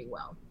eyes pretty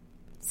well.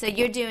 So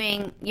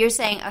you're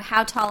saying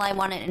how tall I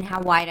want it and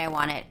how wide I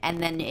want it,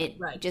 and then it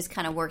just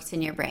kind of works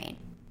in your brain.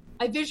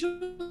 I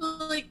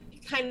visually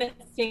kind of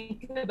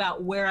think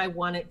about where I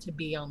want it to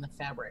be on the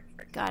fabric.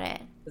 Got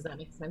it. Does that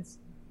make sense?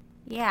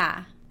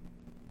 Yeah.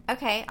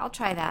 Okay, I'll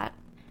try that.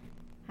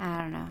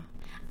 I don't know.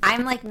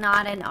 I'm like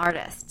not an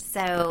artist,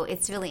 so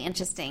it's really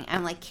interesting.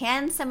 I'm like,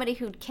 can somebody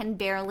who can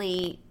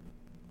barely,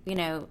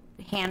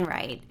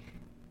 handwrite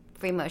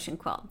free motion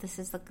quilt? This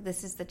is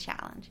the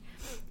challenge.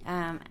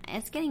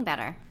 It's getting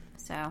better,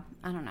 so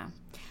I don't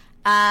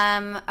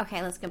know.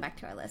 Okay, let's go back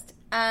to our list.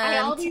 I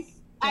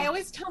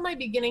always tell my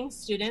beginning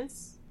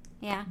students,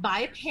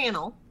 buy a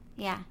panel.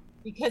 Yeah.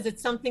 Because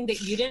it's something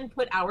that you didn't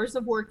put hours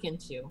of work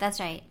into. That's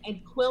right.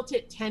 And quilt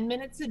it 10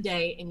 minutes a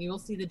day, and you will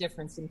see the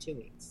difference in 2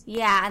 weeks.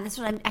 Yeah, and this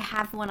one I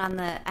have one on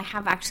the. I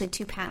have actually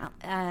two panel.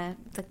 I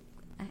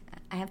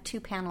have 2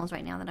 panels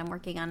right now that I'm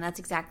working on. That's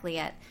exactly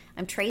it.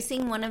 I'm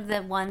tracing one of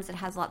the ones that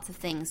has lots of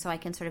things, so I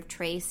can sort of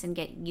trace and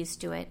get used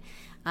to it.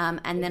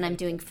 And then I'm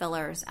doing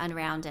fillers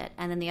around it.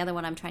 And then the other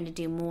one, I'm trying to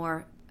do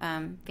more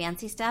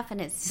fancy stuff, and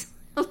it's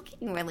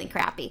looking really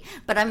crappy.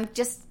 But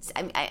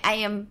I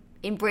am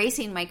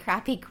embracing my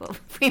crappy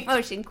free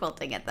motion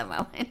quilting at the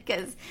moment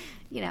because,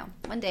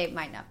 one day it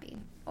might not be,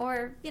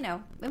 or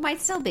it might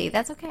still be.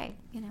 That's okay.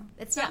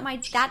 It's not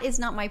that is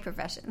not my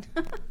profession.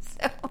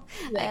 So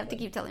I have to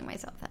keep telling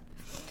myself that.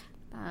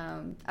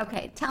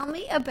 Okay, tell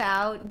me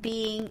about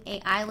being a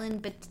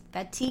Island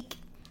Batik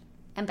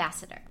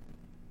ambassador.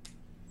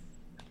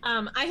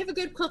 I have a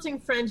good quilting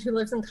friend who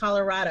lives in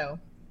Colorado.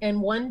 And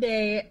one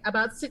day,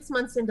 about 6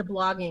 months into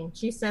blogging,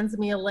 she sends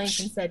me a link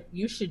and said,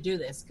 you should do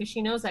this, because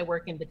she knows I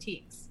work in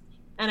batiks.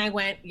 And I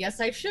went, yes,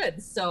 I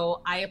should.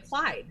 So I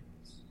applied.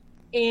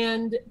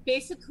 And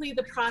basically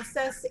the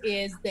process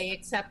is they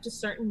accept a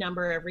certain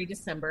number every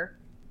December,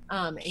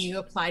 and you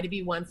apply to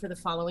be one for the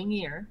following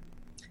year.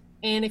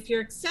 And if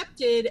you're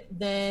accepted,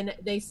 then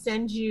they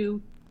send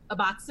you a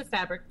box of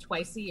fabric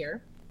twice a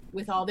year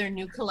with all their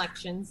new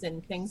collections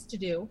and things to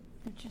do.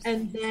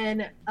 And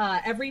then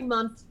every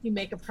month you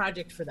make a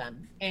project for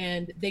them,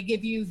 and they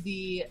give you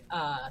the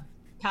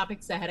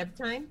topics ahead of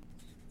time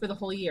for the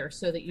whole year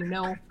so that you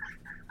know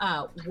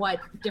what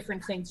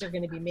different things you're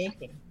going to be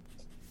making.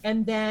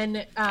 And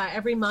then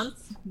every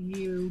month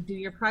you do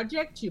your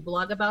project, you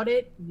blog about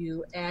it,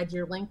 you add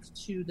your link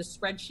to the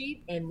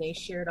spreadsheet, and they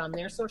share it on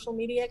their social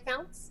media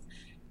accounts.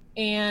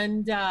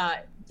 And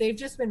they've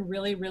just been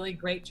really, really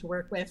great to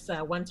work with.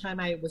 One time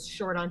I was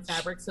short on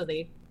fabric, so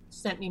they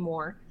sent me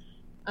more.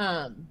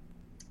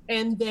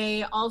 And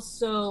they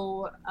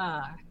also,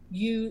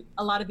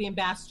 a lot of the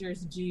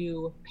ambassadors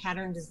do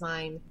pattern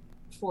design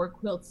for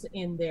quilts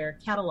in their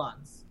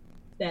catalogs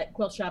that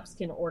quilt shops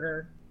can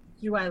order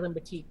through Island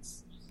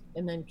Batiks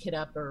and then kit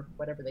up or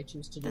whatever they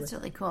choose to do. That's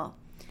really cool.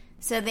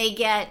 So they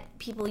get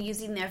people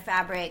using their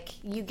fabric.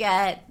 You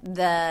get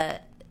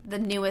the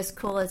newest,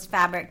 coolest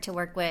fabric to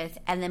work with,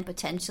 and then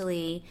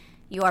potentially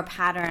your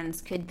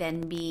patterns could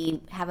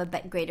then have a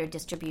greater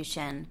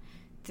distribution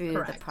through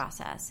Correct. The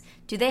process.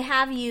 Do they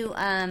have you,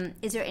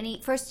 is there any,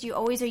 first you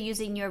always are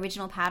using your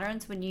original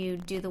patterns when you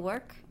do the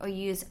work, or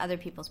you use other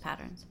people's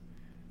patterns?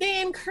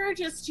 They encourage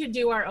us to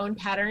do our own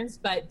patterns,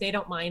 but they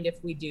don't mind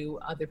if we do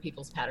other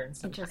people's patterns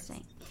sometimes.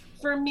 Interesting.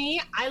 For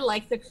me, I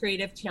like the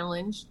creative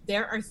challenge.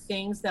 There are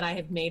things that I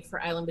have made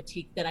for Island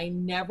Batik that I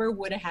never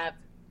would have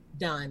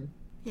done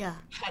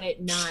had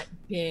it not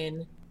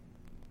been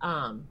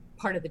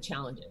part of the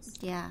challenges.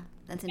 Yeah,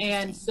 that's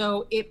interesting. And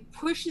so it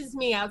pushes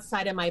me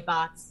outside of my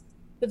box.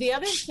 But the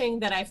other thing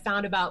that I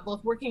found about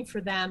both working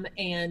for them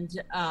and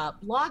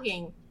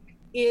blogging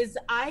is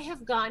I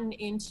have gotten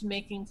into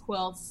making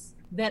quilts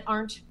that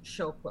aren't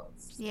show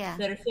quilts. Yeah.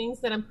 That are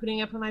things that I'm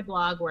putting up on my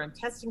blog where I'm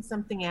testing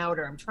something out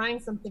or I'm trying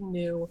something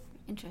new.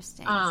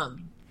 Interesting.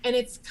 And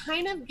it's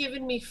kind of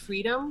given me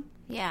freedom.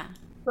 Yeah.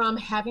 From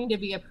having to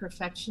be a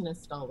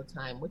perfectionist all the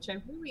time, which I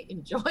really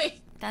enjoy.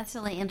 That's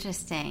really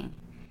interesting.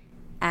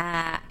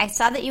 I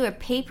saw that you were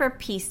paper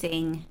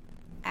piecing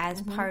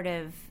as part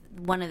of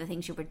one of the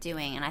things you were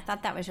doing, and I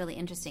thought that was really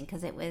interesting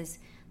because it was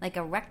like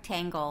a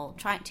rectangle,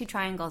 2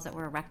 triangles that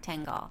were a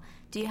rectangle.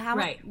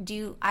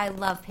 I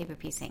love paper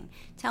piecing.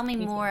 Tell me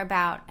more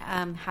about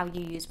how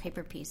you use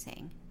paper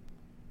piecing.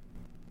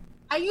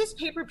 I use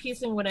paper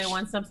piecing when I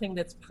want something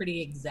that's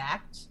pretty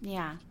exact.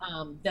 Yeah.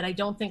 That I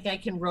don't think I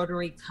can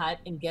rotary cut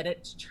and get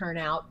it to turn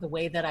out the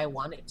way that I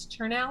want it to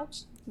turn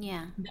out.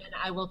 Yeah. Then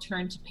I will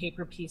turn to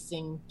paper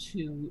piecing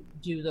to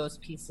do those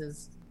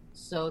pieces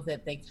so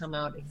that they come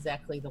out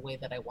exactly the way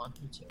that I want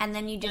them to. And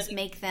then you just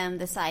make them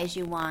the size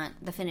you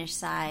want, the finished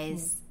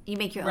size. You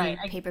make your own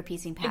paper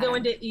piecing pattern. I go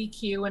into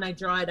EQ and I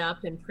draw it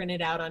up and print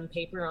it out on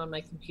paper on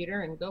my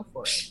computer and go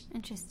for it.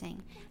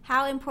 Interesting.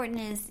 How important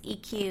is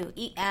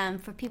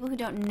EQ? For people who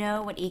don't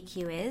know what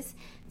EQ is,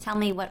 tell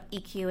me what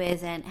EQ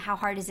is and how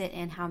hard is it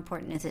and how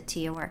important is it to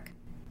your work?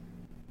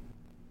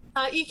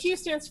 EQ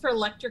stands for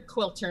Electric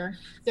Quilter.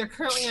 They're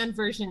currently on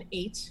version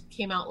 8,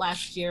 came out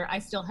last year. I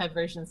still have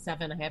version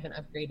 7. I haven't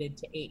upgraded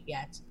to 8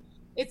 yet.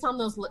 It's on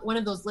one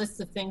of those lists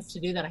of things to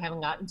do that I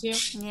haven't gotten to.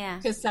 Yeah.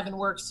 Because 7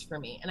 works for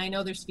me. And I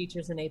know there's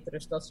features in 8 that are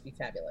supposed to be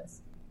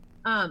fabulous.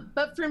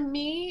 But for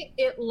me,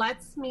 it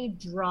lets me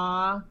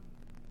draw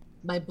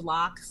my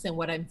blocks and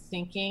what I'm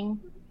thinking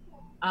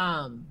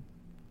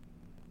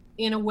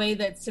in a way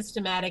that's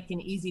systematic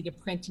and easy to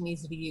print and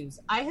easy to use.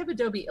 I have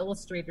Adobe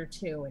Illustrator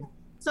too, and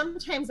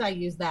sometimes I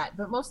use that,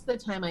 but most of the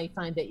time I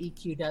find that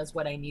EQ does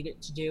what I need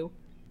it to do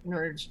in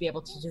order to be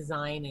able to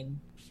design and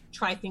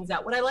try things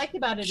out. What I like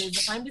about it is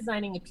if I'm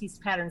designing a piece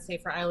pattern, say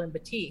for Island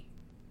Batik,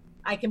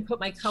 I can put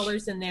my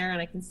colors in there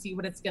and I can see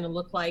what it's going to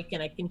look like,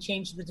 and I can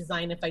change the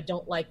design if I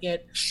don't like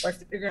it, or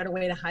figure out a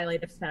way to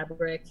highlight a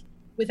fabric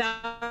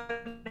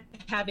without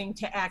having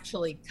to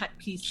actually cut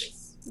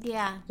pieces.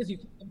 Yeah. Because you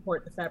can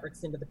import the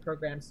fabrics into the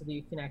program so that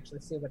you can actually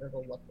see what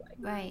it'll look like.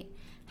 Right.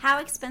 How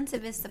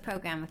expensive is the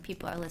program if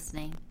people are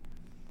listening?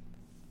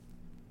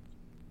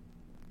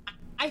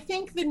 I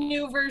think the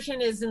new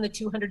version is in the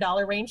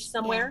 $200 range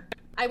somewhere. Yeah.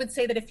 I would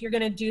say that if you're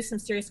going to do some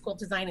serious quilt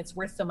design, it's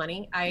worth the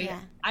money. I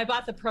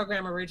bought the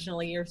program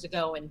originally years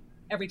ago, and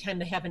every time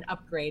they have an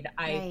upgrade,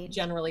 I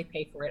generally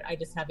pay for it. I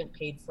just haven't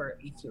paid for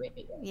EQ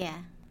yet. Yeah.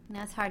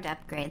 No, it's hard to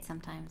upgrade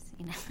sometimes,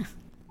 you know.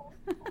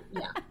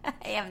 Yeah.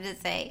 I have to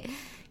say,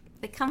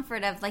 the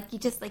comfort of, like, you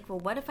just like, well,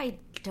 what if I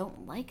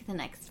don't like the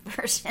next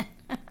version?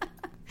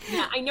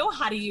 Yeah, I know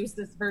how to use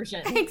this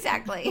version.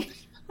 Exactly.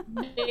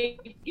 I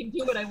can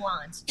do what I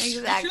want.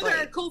 Exactly. I'm sure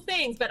there are cool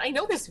things, but I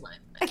know this one.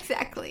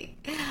 Exactly.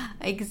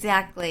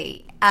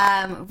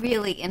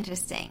 Really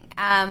interesting.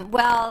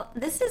 Well,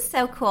 this is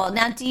so cool.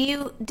 Now,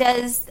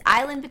 does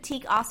Island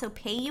Batik also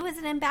pay you as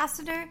an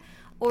ambassador,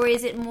 or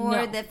is it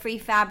more the free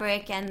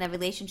fabric and the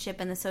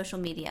relationship and the social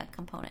media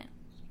component?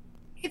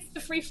 It's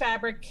the free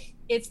fabric.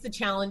 It's the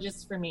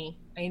challenges for me.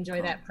 I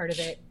enjoy that part of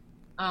it.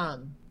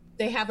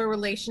 They have a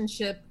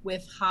relationship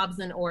with Hobbs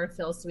and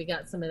Orifil, so we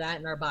got some of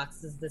that in our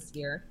boxes this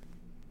year,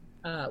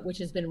 which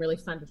has been really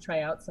fun to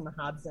try out some of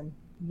Hobbs and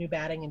new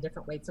batting and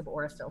different weights of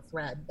Orifil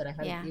thread that I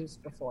hadn't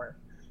used before.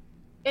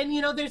 And,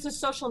 you know, there's a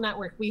social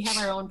network. We have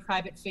our own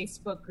private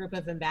Facebook group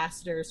of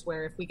ambassadors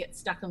where if we get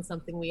stuck on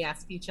something, we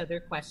ask each other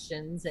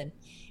questions. And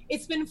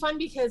it's been fun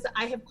because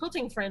I have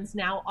quilting friends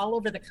now all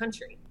over the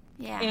country.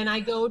 Yeah. And I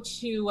go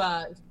to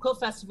Quilt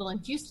Festival in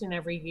Houston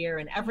every year,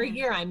 and every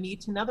year I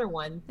meet another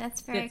one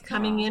that's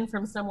coming in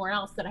from somewhere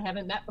else that I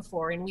haven't met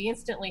before, and we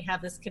instantly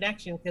have this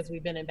connection because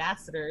we've been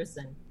ambassadors,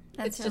 and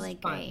that's it's really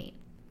just fun. Great.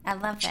 I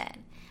love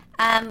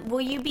it. Will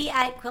you be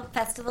at Quilt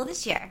Festival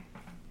this year?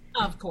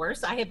 Of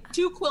course. I have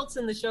 2 quilts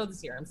in the show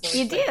this year. I'm so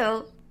excited. You do?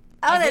 Oh,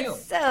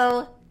 that's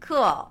so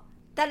cool.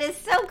 That is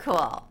so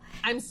cool.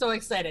 I'm so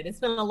excited. It's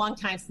been a long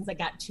time since I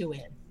got 2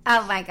 in.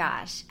 Oh my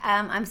gosh.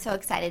 I'm so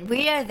excited.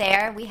 We are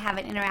there. We have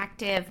an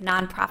interactive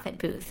nonprofit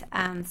booth.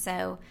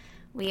 So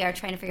we are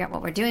trying to figure out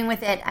what we're doing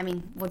with it. I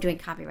mean, we're doing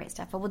copyright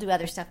stuff, but we'll do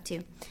other stuff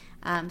too.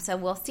 So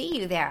we'll see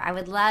you there. I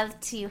would love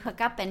to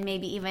hook up and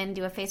maybe even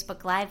do a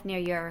Facebook Live near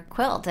your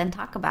quilt and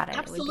talk about it.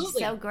 Absolutely. It would be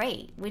so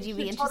great. Would you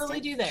be interested?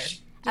 Totally do there.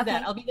 Do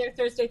that. I'll be there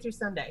Thursday through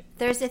Sunday.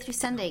 Thursday through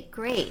Sunday.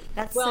 Great.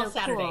 That's so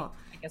Saturday. Cool.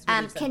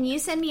 Can you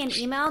send me an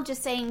email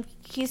just saying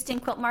Houston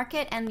Quilt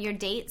Market and your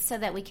dates so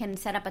that we can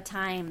set up a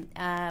time?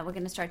 We're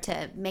going to start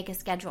to make a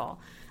schedule.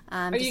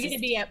 Are you going to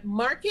be at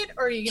Market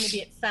or are you going to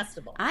be at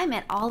Festival? I'm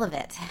at all of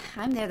it.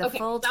 I'm there the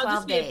full 12 I'll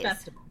just days. Be at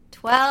Festival.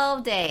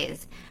 12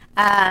 days.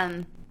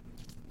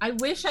 I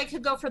wish I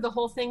could go for the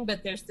whole thing,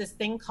 but there's this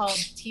thing called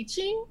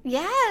teaching.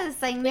 Yes,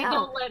 I know. They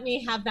don't let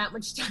me have that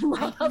much time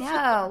off.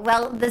 No.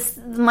 Well,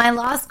 my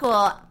law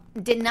school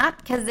did not,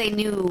 because they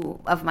knew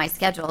of my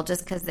schedule,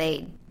 just because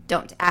they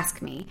don't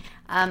ask me.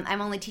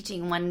 I'm only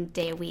teaching 1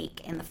 day a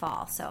week in the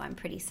fall, so I'm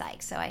pretty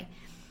psyched. So I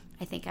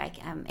think I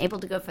am able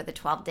to go for the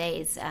 12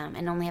 days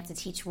and only have to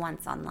teach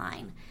once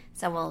online.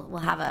 So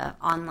we'll have an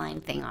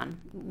online thing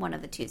on one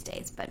of the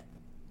Tuesdays.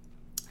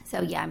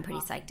 So yeah, I'm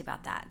pretty psyched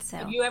about that. So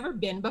have you ever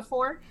been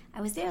before?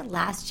 I was there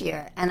last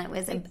year, and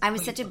I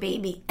was such a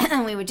baby.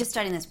 We were just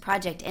starting this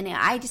project, and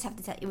I just have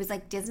to tell you, it was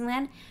like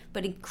Disneyland,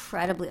 but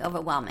incredibly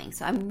overwhelming.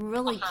 So I'm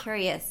really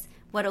curious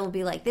what it will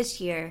be like this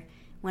year.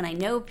 When I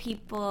know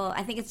people,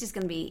 I think it's just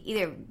going to be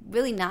either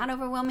really not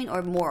overwhelming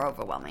or more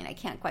overwhelming. I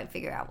can't quite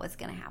figure out what's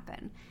going to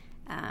happen.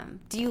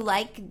 Do you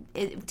like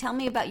it? Tell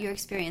me about your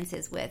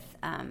experiences with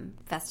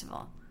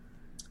Festival.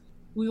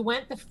 We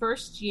went the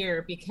first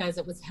year because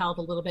it was held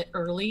a little bit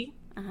early,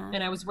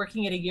 and I was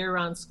working at a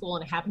year-round school,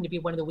 and it happened to be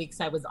one of the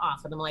weeks I was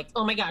off. And I'm like,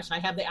 oh my gosh, I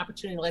have the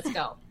opportunity. Let's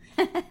go.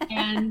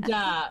 And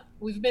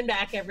we've been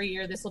back every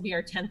year. This will be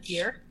our 10th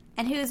year.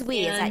 And who's we?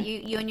 Is that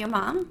you and your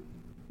mom?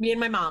 Me and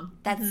my mom.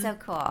 That's so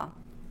cool.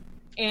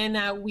 And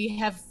I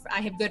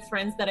have good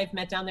friends that I've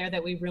met down there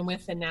that we room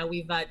with, and now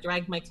we've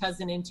dragged my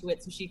cousin into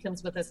it, so she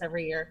comes with us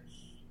every year.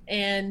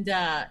 And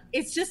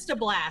it's just a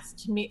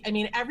blast. I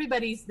mean,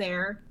 everybody's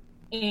there,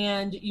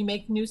 and you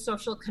make new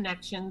social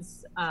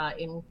connections.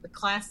 In the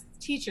class,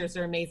 teachers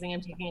are amazing.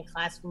 I'm taking a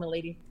class from a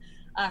lady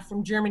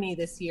from Germany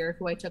this year,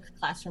 who I took a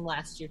class from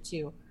last year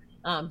too,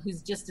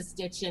 who's just a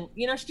stitch. And,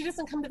 she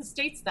doesn't come to the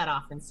States that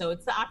often. So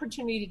it's the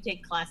opportunity to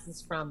take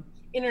classes from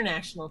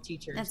international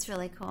teachers. That's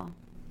really cool.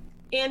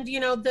 And,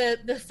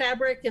 the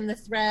fabric and the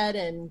thread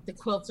and the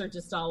quilts are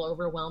just all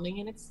overwhelming.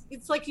 And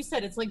it's like you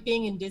said, it's like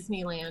being in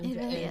Disneyland. It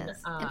really is.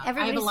 And I have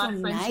a everybody's lot so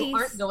of friends nice. who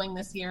aren't going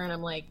this year. And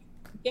I'm like,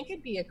 I think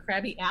it'd be a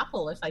crabby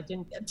apple if I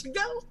didn't get to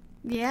go.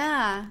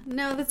 Yeah.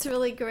 No, that's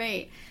really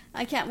great.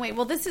 I can't wait.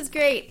 Well, this is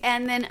great.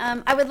 And then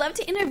I would love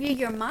to interview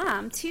your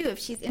mom, too, if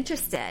she's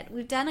interested.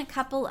 We've done a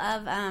couple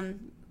of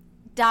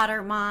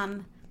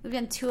daughter-mom. We've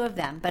done 2 of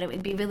them, but it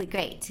would be really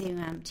great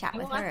to chat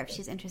with her if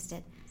she's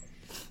interested.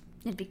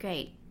 It'd be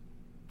great.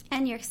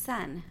 And your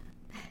son.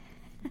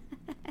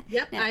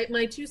 Yep, No.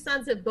 my 2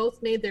 sons have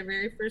both made their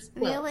very first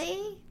quilt.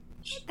 Really?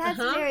 That's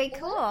very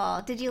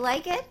cool. Did you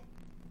like it?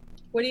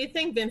 What do you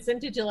think, Vincent?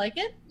 Did you like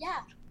it? Yeah.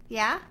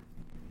 Yeah?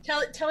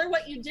 Tell her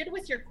what you did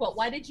with your quilt.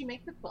 Why did you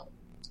make the quilt?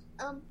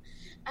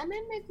 I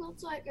made my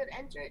quilt so I could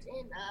enter it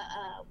in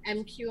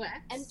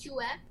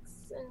MQX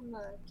in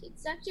the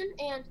kids section,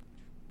 and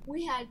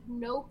we had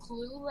no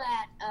clue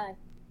that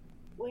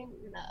when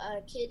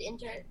a kid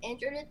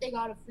entered it, they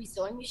got a free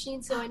sewing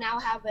machine, so I now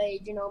have a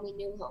Janome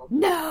new home.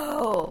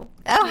 No!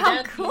 Oh,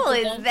 how cool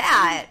is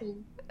that?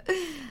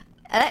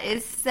 That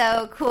is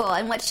so cool.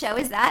 And what show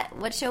is that?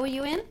 What show were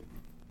you in?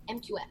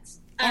 MQX.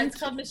 It's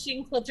called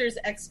Machine Quilters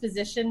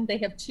Exposition. They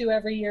have 2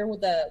 every year,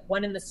 with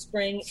one in the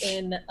spring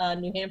in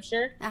New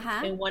Hampshire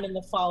and one in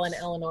the fall in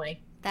Illinois.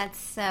 That's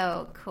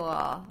so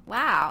cool.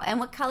 Wow. And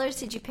what colors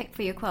did you pick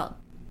for your quilt?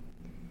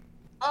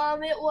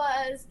 It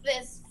was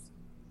this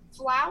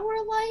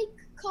flower-like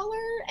color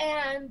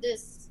and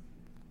this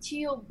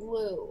teal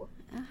blue.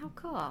 Oh, how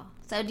cool.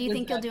 So do you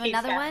think you'll do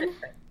another one?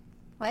 Print.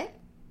 What?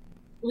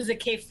 It was a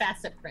K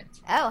facet print.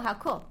 Oh, how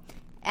cool.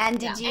 And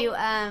did you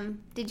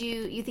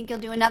think you'll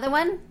do another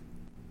one?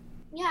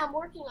 Yeah, I'm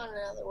working on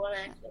another one,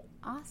 actually.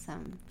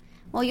 Awesome.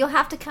 Well, you'll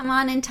have to come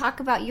on and talk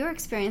about your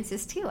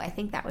experiences, too. I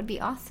think that would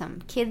be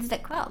awesome. Kids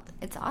that quilt.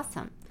 It's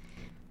awesome.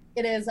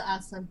 It is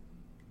awesome.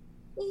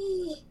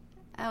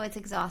 Oh, it's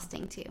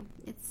exhausting, too.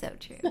 It's so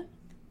true.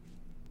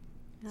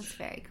 That's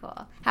very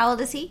cool. How old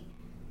is he?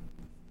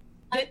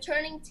 I'm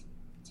turning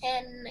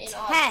 10 in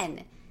August.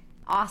 10.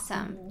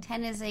 Awesome.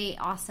 10 is an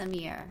awesome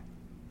year.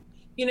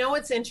 You know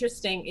what's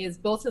interesting is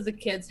both of the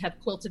kids have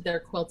quilted their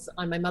quilts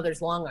on my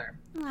mother's long arm.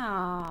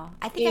 Oh,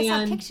 I think I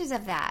saw pictures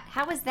of that.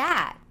 How was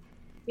that?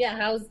 Yeah,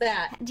 how's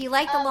that? Do you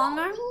like the long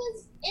arm? It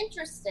was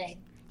interesting.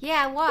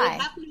 Yeah, why?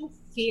 I have no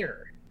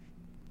fear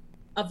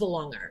of the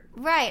long arm.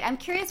 Right. I'm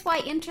curious why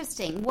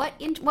interesting. What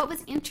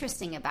was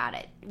interesting about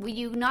it? Were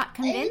you not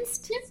convinced? It's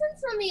different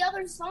from the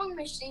other sewing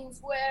machines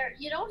where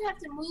you don't have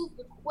to move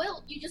the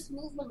quilt, you just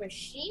move the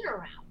machine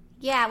around.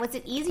 Yeah, was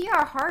it easier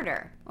or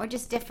harder? Or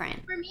just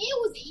different? For me,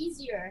 it was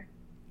easier.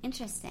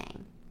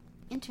 Interesting.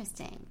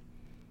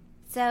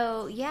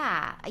 So,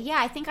 yeah,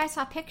 I think I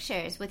saw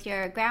pictures with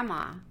your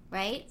grandma,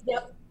 right?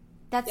 Yep.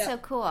 That's so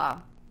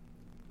cool.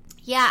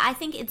 Yeah, I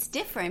think it's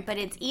different, but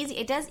it's easy.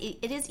 It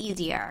is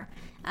easier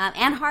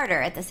and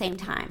harder at the same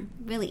time.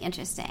 Really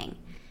interesting.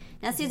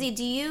 Now, Suzy,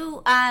 do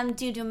you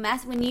do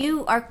domestic when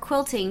you are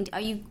quilting? Are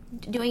you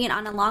doing it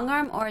on a long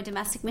arm or a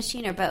domestic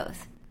machine or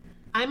both?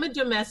 I'm a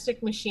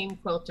domestic machine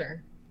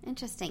quilter.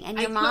 Interesting. And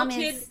your mom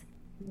is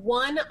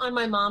one on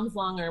my mom's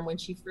long arm when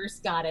she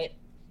first got it,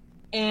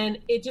 and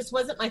it just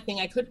wasn't my thing.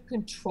 I couldn't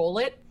control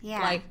it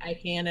like I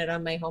can it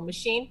on my home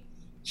machine.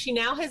 She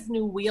now has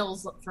new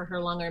wheels for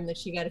her long arm that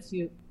she got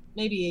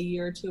maybe a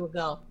year or 2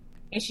 ago.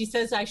 And she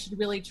says I should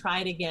really try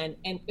it again.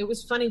 And it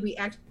was funny. We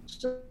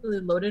actually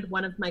loaded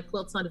one of my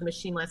quilts onto the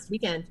machine last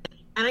weekend,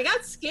 and I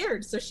got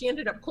scared. So she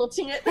ended up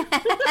quilting it.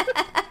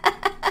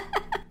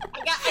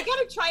 I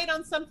got to try it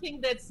on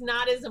something that's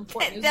not as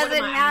important. It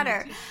doesn't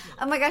matter.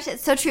 Oh my gosh,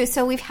 it's so true.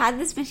 So we've had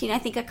this machine, I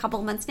think, a couple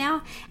of months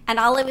now, and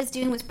all I was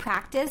doing was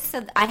practice.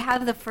 So I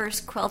have the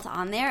first quilt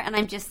on there, and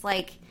I'm just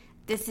like,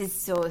 this is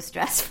so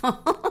stressful.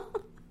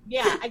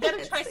 Yeah, I got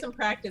to try some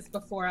practice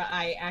before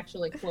I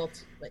actually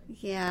quilt.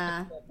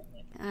 Yeah,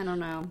 I don't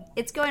know.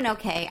 It's going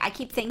okay. I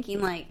keep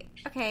thinking, like,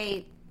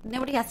 okay,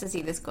 nobody has to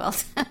see this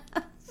quilt.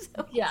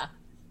 So. Yeah.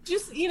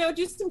 Just,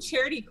 do some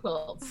charity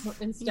quilts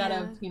instead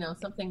of,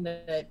 something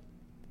that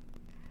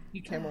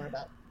you care more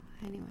about.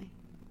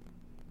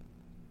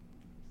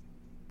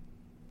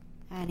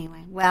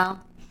 Anyway,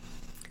 well,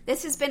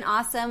 this has been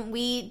awesome.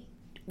 We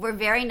were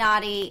very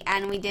naughty,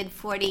 and we did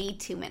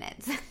 42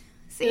 minutes.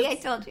 See, I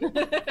told you.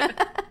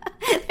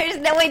 There's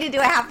no way to do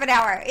a half an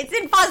hour. It's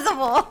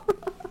impossible.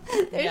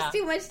 There's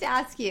too much to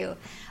ask you.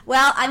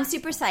 Well, I'm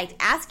super psyched.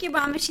 Ask your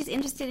mom if she's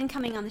interested in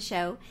coming on the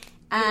show.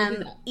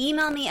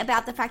 Email me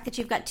about the fact that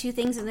you've got two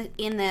things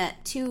in the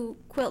two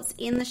quilts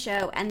in the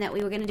show, and that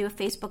we were going to do a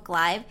Facebook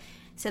Live,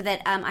 so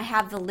that I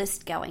have the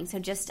list going. So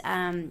just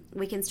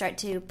we can start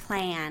to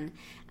plan.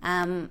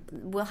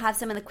 We'll have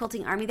some of the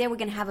Quilting Army there. We're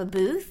going to have a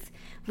booth.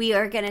 We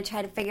are going to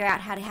try to figure out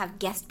how to have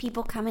guest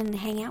people come in and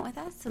hang out with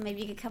us. So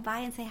maybe you could come by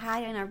and say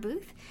hi in our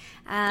booth.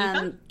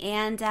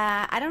 And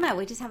I don't know.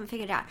 We just haven't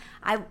figured it out.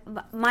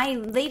 My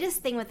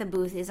latest thing with the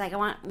booth is I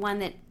want one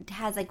that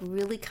has like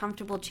really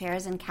comfortable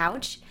chairs and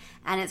couch,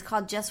 and it's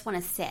called Just Want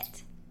to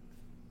Sit.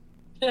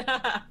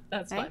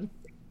 That's fun.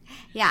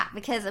 Yeah,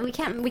 because we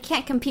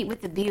can't compete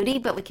with the beauty,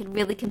 but we could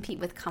really compete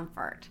with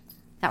comfort.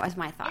 That was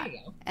my thought.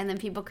 And then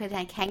people could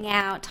like hang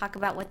out, talk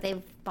about what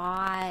they've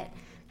bought,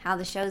 how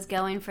the show's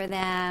going for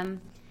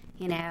them,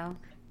 you know.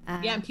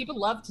 Yeah, and people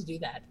love to do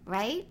that.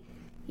 Right?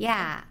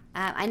 Yeah.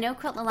 I know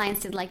Quilt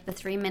Alliance did like the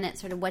 3-minute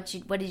sort of what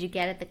did you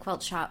get at the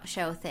quilt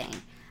show thing.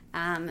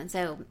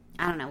 So,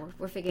 I don't know.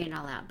 We're figuring it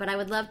all out. But I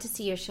would love to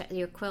see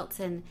your quilts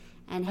and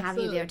have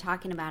you there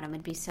talking about them.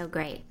 It'd be so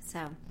great.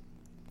 So,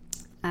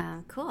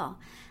 cool.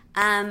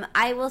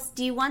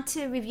 Do you want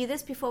to review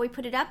this before we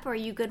put it up, or are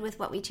you good with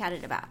what we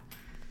chatted about?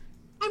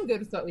 I'm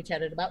good with what we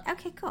chatted about.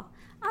 Okay, cool.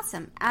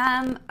 Awesome.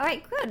 All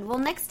right, good. Well,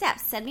 next step,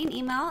 send me an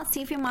email.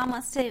 See if your mom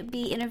wants to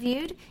be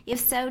interviewed. If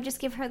so, just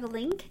give her the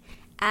link,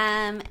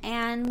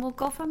 and we'll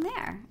go from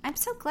there. I'm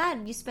so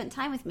glad you spent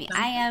time with me.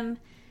 I am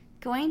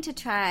going to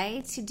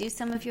try to do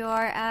some of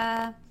your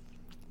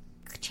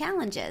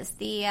challenges.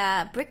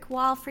 The brick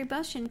wall free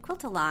motion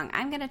quilt along.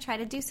 I'm going to try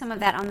to do some of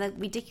that on the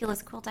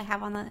ridiculous quilt I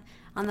have on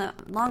the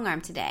long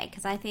arm today,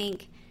 because I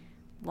think,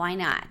 why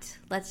not?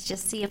 Let's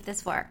just see if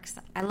this works.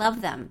 I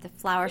love them. The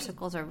flower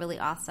circles are really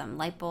awesome.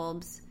 Light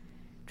bulbs,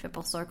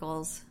 triple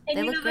circles. And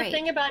they look great. The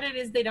thing about it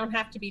is they don't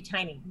have to be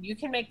tiny. You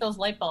can make those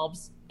light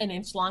bulbs 1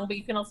 inch long, but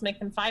you can also make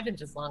them 5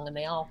 inches long, and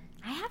they all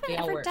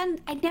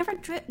I never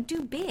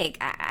do big.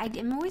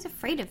 I'm always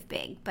afraid of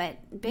big, but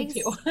big.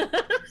 Me too.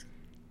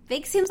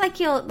 Big seems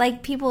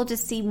like people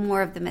just see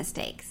more of the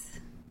mistakes.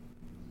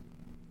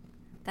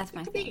 That's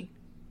my thing.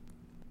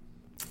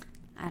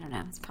 I don't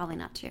know. It's probably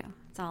not true.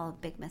 It's all a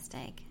big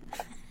mistake.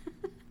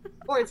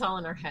 Or it's all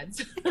in our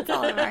heads. It's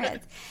all in our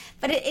heads.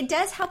 But it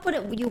does help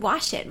when you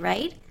wash it,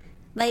 right?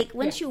 Like,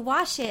 once you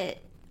wash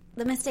it,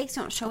 the mistakes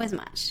don't show as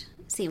much,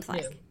 seems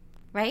like. No.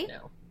 Right?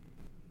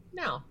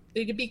 No.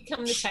 They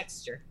become the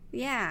texture.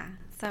 Yeah.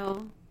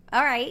 So,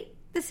 all right.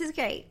 This is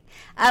great.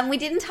 We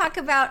didn't talk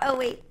about... Oh,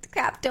 wait.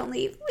 Crap. Don't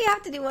leave. We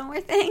have to do one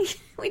more thing.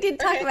 We did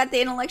talk about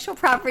the intellectual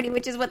property,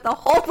 which is what the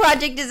whole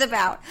project is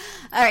about.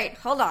 All right.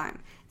 Hold on.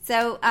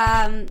 So,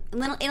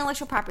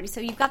 intellectual property. So,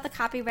 you've got the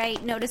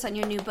copyright notice on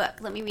your new book.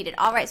 Let me read it.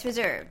 All rights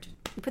reserved.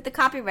 You put the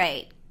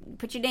copyright. You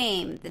put your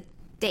name, the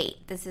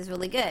date. This is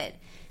really good.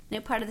 No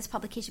part of this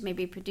publication may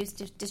be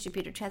produced,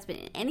 distributed, or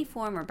transmitted in any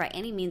form or by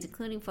any means,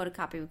 including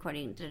photocopy,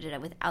 recording,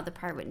 without the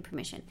prior written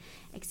permission,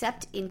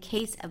 except in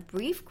case of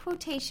brief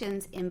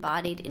quotations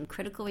embodied in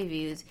critical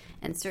reviews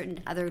and certain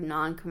other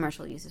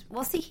non-commercial uses.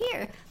 Well, see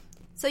here.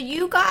 So,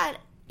 you got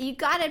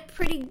it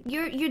pretty.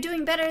 You're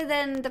doing better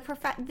than the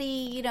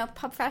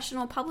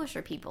professional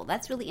publisher people.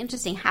 That's really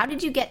interesting. How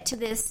did you get to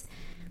this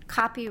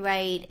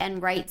copyright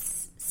and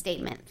rights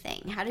statement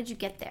thing? How did you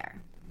get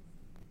there?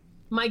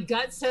 My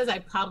gut says I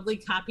probably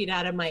copied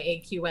out of my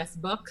AQS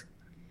book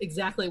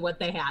exactly what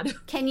they had.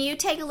 Can you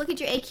take a look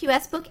at your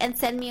AQS book and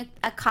send me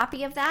a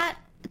copy of that?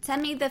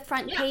 Send me the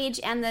front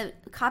page and the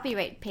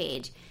copyright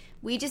page.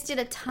 We just did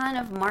a ton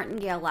of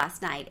martingale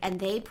last night, and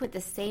they put the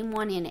same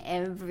one in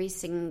every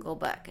single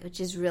book, which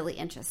is really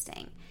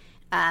interesting,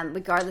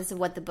 regardless of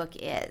what the book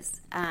is,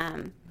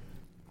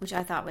 which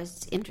I thought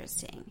was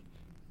interesting.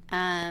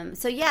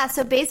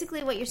 So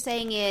basically what you're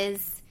saying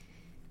is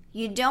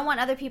you don't want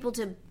other people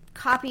to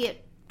copy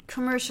it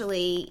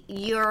commercially.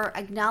 You're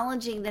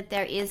acknowledging that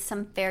there is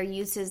some fair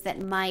uses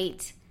that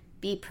might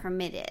be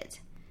permitted.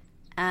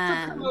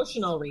 For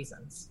promotional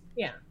reasons.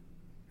 Yeah.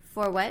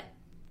 For what?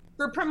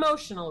 For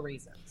promotional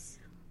reasons.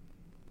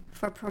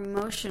 For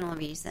promotional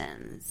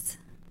reasons.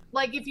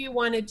 Like if you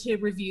wanted to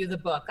review the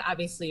book,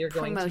 obviously you're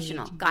going to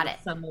need to got it.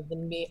 Some of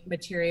the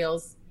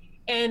materials.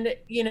 And,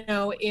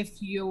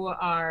 if you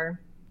are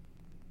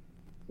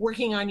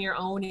working on your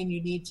own and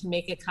you need to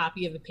make a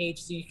copy of a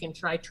page so you can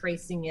try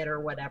tracing it or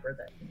whatever.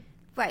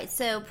 Right.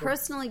 So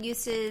personal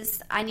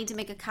uses, I need to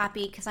make a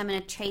copy because I'm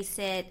going to trace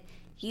it.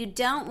 You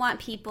don't want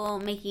people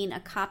making a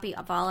copy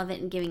of all of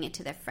it and giving it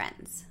to their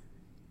friends.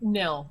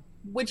 No.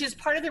 Which is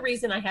part of the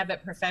reason I have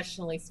it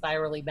professionally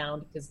spirally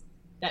bound, because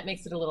that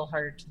makes it a little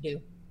harder to do.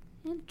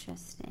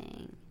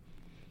 Interesting.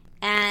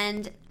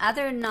 And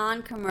other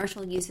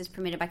non-commercial uses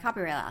permitted by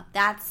copyright law.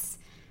 That's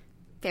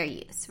fair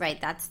use, right?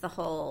 That's the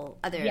whole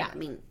other... Yeah. I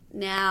mean,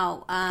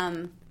 now,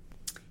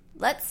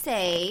 let's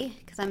say,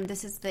 because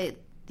this is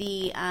the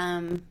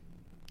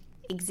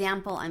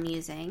example I'm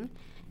using.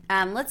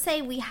 Let's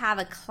say we have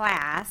a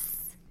class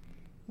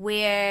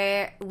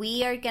where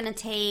we are going to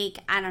take,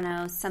 I don't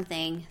know,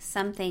 something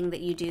that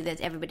you do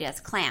that everybody does,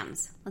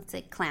 clams. Let's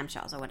say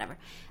clamshells or whatever.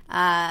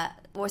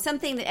 Or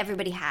something that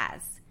everybody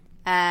has.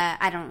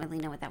 I don't really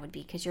know what that would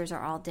be because yours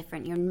are all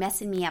different. You're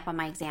messing me up on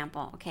my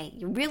example, okay?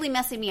 You're really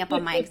messing me up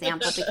on my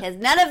example because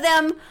none of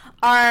them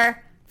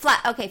are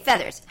flat. Okay,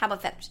 feathers. How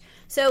about feathers?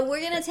 So we're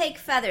going to take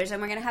feathers, and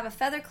we're going to have a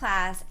feather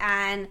class,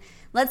 and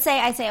let's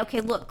say I say,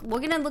 okay, look, we're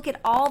going to look at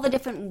all the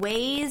different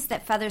ways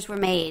that feathers were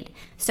made.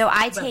 So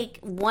I take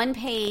one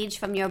page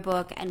from your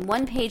book and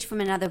one page from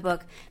another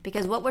book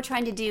because what we're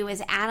trying to do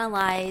is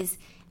analyze,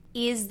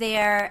 is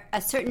there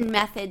a certain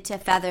method to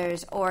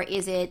feathers or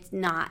is it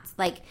not?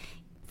 Like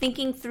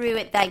thinking through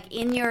it like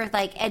in your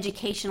like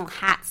educational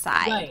hat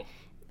side. Right.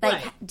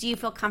 Like, do you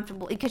feel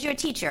comfortable? Because you're a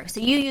teacher, so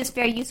you use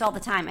fair use all the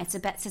time. I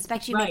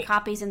suspect you make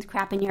copies and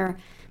crap in your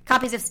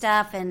copies of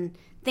stuff and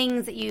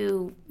things that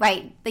you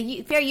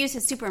fair use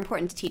is super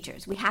important to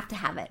teachers. We have to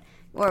have it,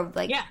 or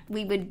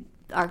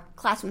our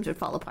classrooms would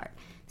fall apart.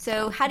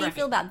 So, how do you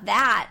feel about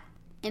that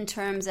in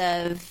terms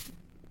of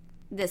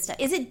this stuff?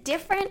 Is it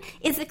different?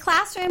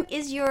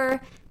 Is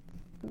your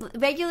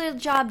regular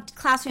job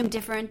classroom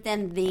different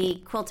than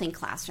the quilting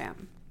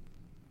classroom?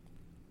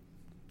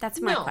 That's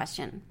my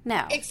question.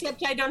 No.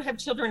 Except I don't have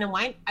children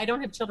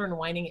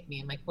whining at me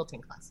in my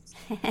quilting classes.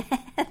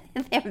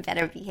 They're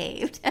better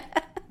behaved.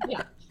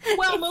 Yeah.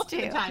 Well, most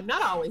of the time.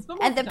 Not always, but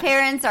most and the of the time.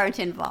 parents aren't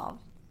involved.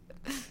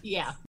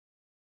 Yeah.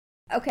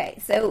 Okay,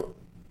 so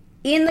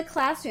in the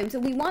classroom, so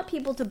we want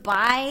people to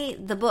buy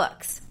the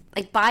books.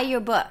 Like, buy your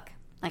book.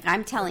 Like,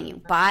 I'm telling you,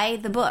 buy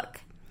the book.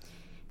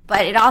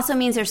 But it also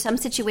means there's some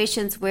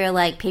situations where,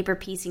 like, paper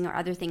piecing or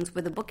other things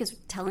where the book is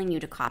telling you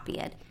to copy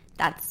it.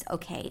 That's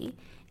okay.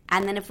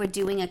 And then if we're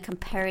doing a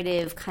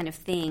comparative kind of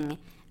thing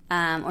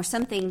or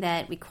something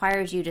that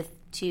requires you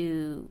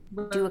to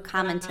do a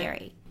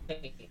commentary.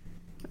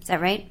 Is that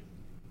right?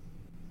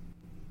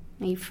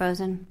 Are you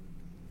frozen?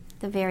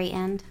 The very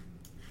end?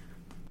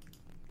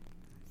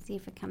 Let's see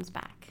if it comes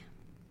back.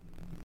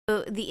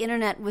 So the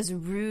internet was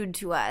rude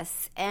to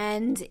us,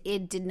 and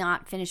it did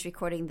not finish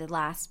recording the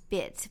last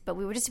bit, but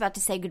we were just about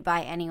to say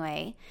goodbye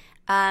anyway.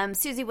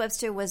 Suzy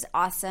Webster was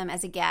awesome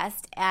as a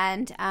guest,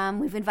 and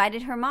we've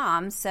invited her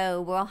mom, so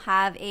we'll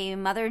have a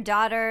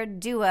mother-daughter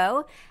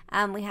duo.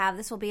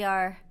 This will be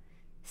our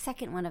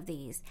second one of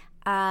these.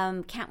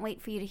 Can't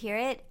wait for you to hear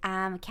it.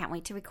 Can't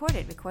wait to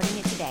recording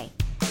it today.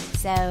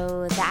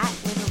 So that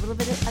was a little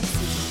bit of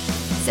Suzy.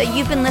 So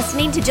you've been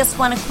listening to Just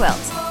Wanna Quilt,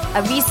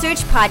 a research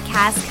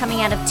podcast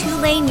coming out of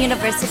Tulane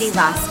University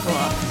Law School,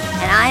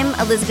 and I'm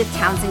Elizabeth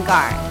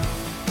Townsend-Gard.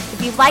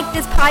 If you like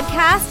this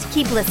podcast,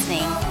 keep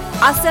listening.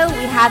 Also,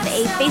 we have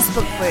a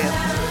Facebook group.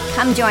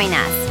 Come join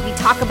us. We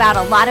talk about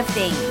a lot of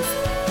things.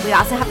 We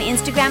also have an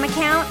Instagram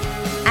account.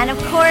 And of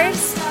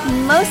course,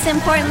 most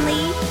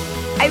importantly,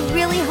 I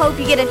really hope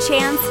you get a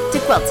chance to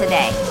quilt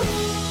today.